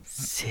る？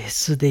セ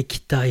スで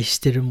期待し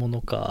てるも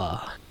の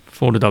か。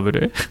フォルダブ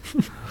ル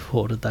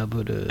フォルダ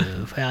ブル。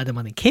いや、で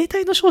もね、携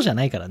帯のショーじゃ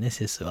ないからね、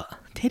セスは。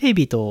テレ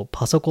ビと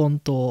パソコン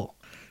と、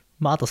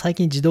まあ、あと最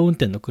近自動運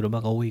転の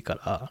車が多いか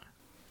ら。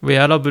ウ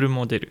ェアラブル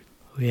モデル。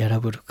ウェアラ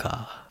ブル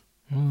か。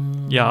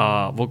い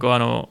やー、僕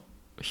は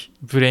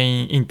ブレ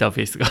インインターフ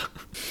ェースが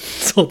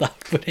そうだ、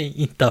ブレイン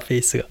インターフェ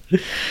ースが。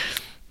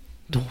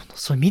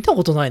それ見た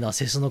ことないな、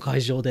セスの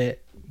会場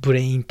で。ブ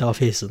レインインター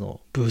フェース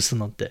のブース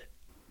なんて。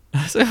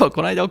そういえば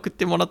この間送っ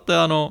てもらっ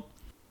た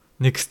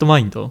ネクストマ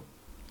インド、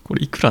こ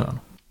れいくらなの？い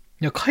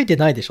や、書いて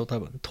ないでしょ、多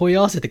分。問い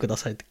合わせてくだ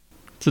さいって。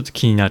ちょっと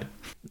気になる。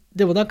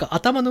でもなんか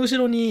頭の後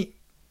ろに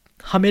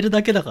はめる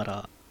だけだか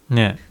ら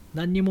ね。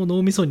何にも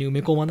脳みそに埋め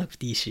込まなく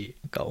ていいし、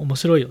なんか面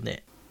白いよ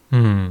ね。う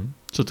ん、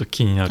ちょっと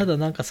気になる。ただ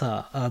なんか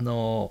さ、ホ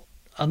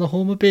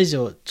ームページ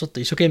をちょっと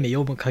一生懸命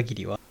読む限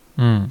りは、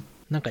うん、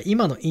なんか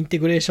今のインテ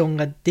グレーション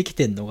ができ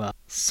てんのが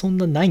そん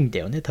なないんだ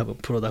よね、多分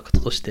プロダク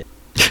トとして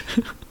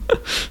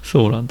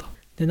そうなんだ。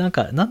で、なん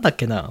かなんだっ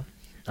けな、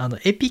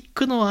エピッ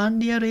クのアン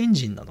リアルエン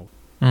ジンなの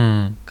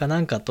かな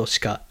んかとし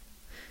か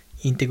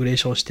インテグレー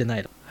ションしてな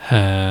いの。へ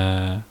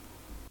ー。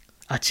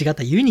あ、違っ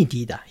た、ユニテ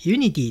ィだ。ユ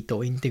ニティ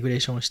とインテグレー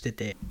ションして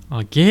て。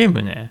あ、ゲー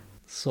ムね。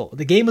そう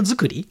で、ゲーム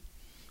作り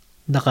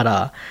だか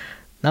ら、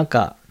なん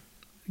か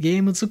ゲ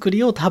ーム作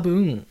りを多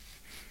分、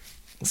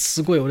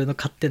すごい俺の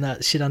勝手な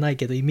知らない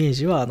けどイメー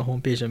ジは、ホー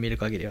ムページを見る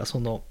限りはそ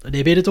の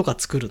レベルとか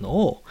作るの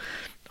を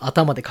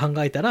頭で考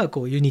えたら、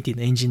こうユニティ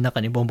のエンジンの中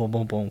にボンボ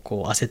ン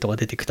こうアセットが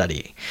出てきた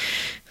り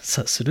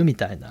するみ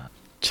たいな。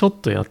ちょっ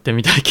とやって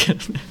みたいけど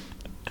ね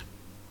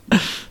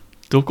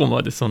どこ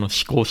までその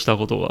思考した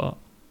ことが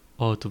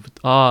アウトプ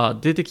ット。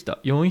出てきた。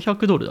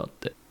$400だっ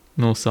て、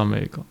ノースアメ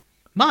リカ。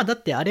まあだっ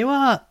てあれ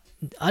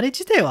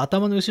自体は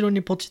頭の後ろ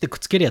にポチってくっ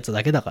つけるやつ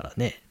だけだから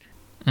ね。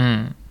う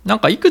ん。なん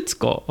かいくつ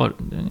かある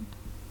んだよね。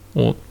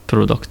プ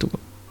ロダクトが。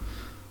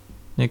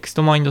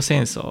NextMind セ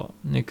ンサー、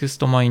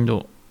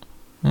NextMind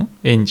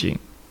エンジン、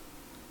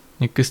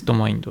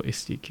NextMind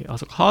SDK。あ、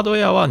そうか。ハードウ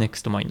ェアは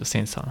NextMind セ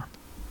ンサーなんだ。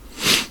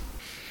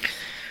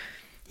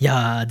い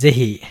やー、ぜ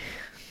ひ、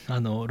ロ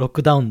ッ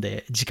クダウン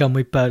で時間も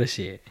いっぱいある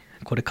し、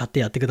これ買って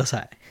やってくだ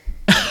さい。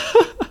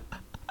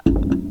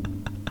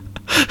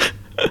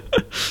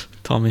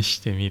試し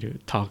てみ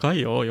る。高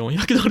いよ。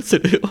$400す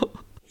るよ。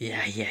い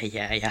やいやい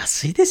や、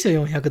安いです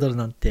よ、$400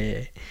なん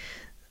て。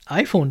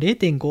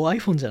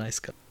iPhone0.5iPhone じゃないで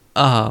すか。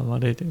ああ、まあ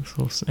0.5、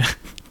そうですね。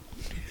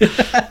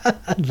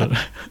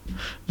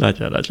ラ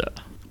ジャ。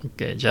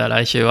OK。じゃあ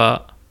来週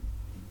は、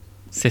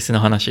セスの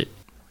話。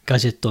ガ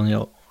ジェット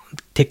の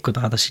テック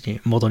の話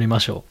に戻りま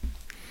しょ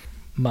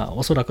う。まあ、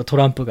おそらくト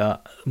ランプが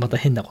また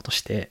変なこと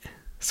して、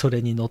そ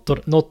れに乗っ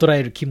取ら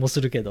れる気も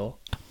するけど。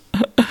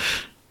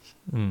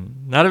うん。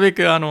なるべ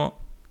く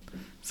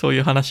そうい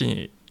う話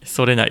に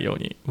それないよう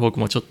に、僕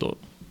もちょっと、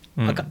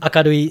明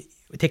るい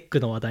テック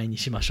の話題に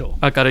しましょ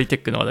う。明るいテ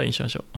ックの話題にしましょう。